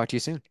listening, and we'll talk to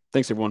you soon.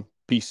 Thanks, everyone.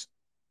 Peace.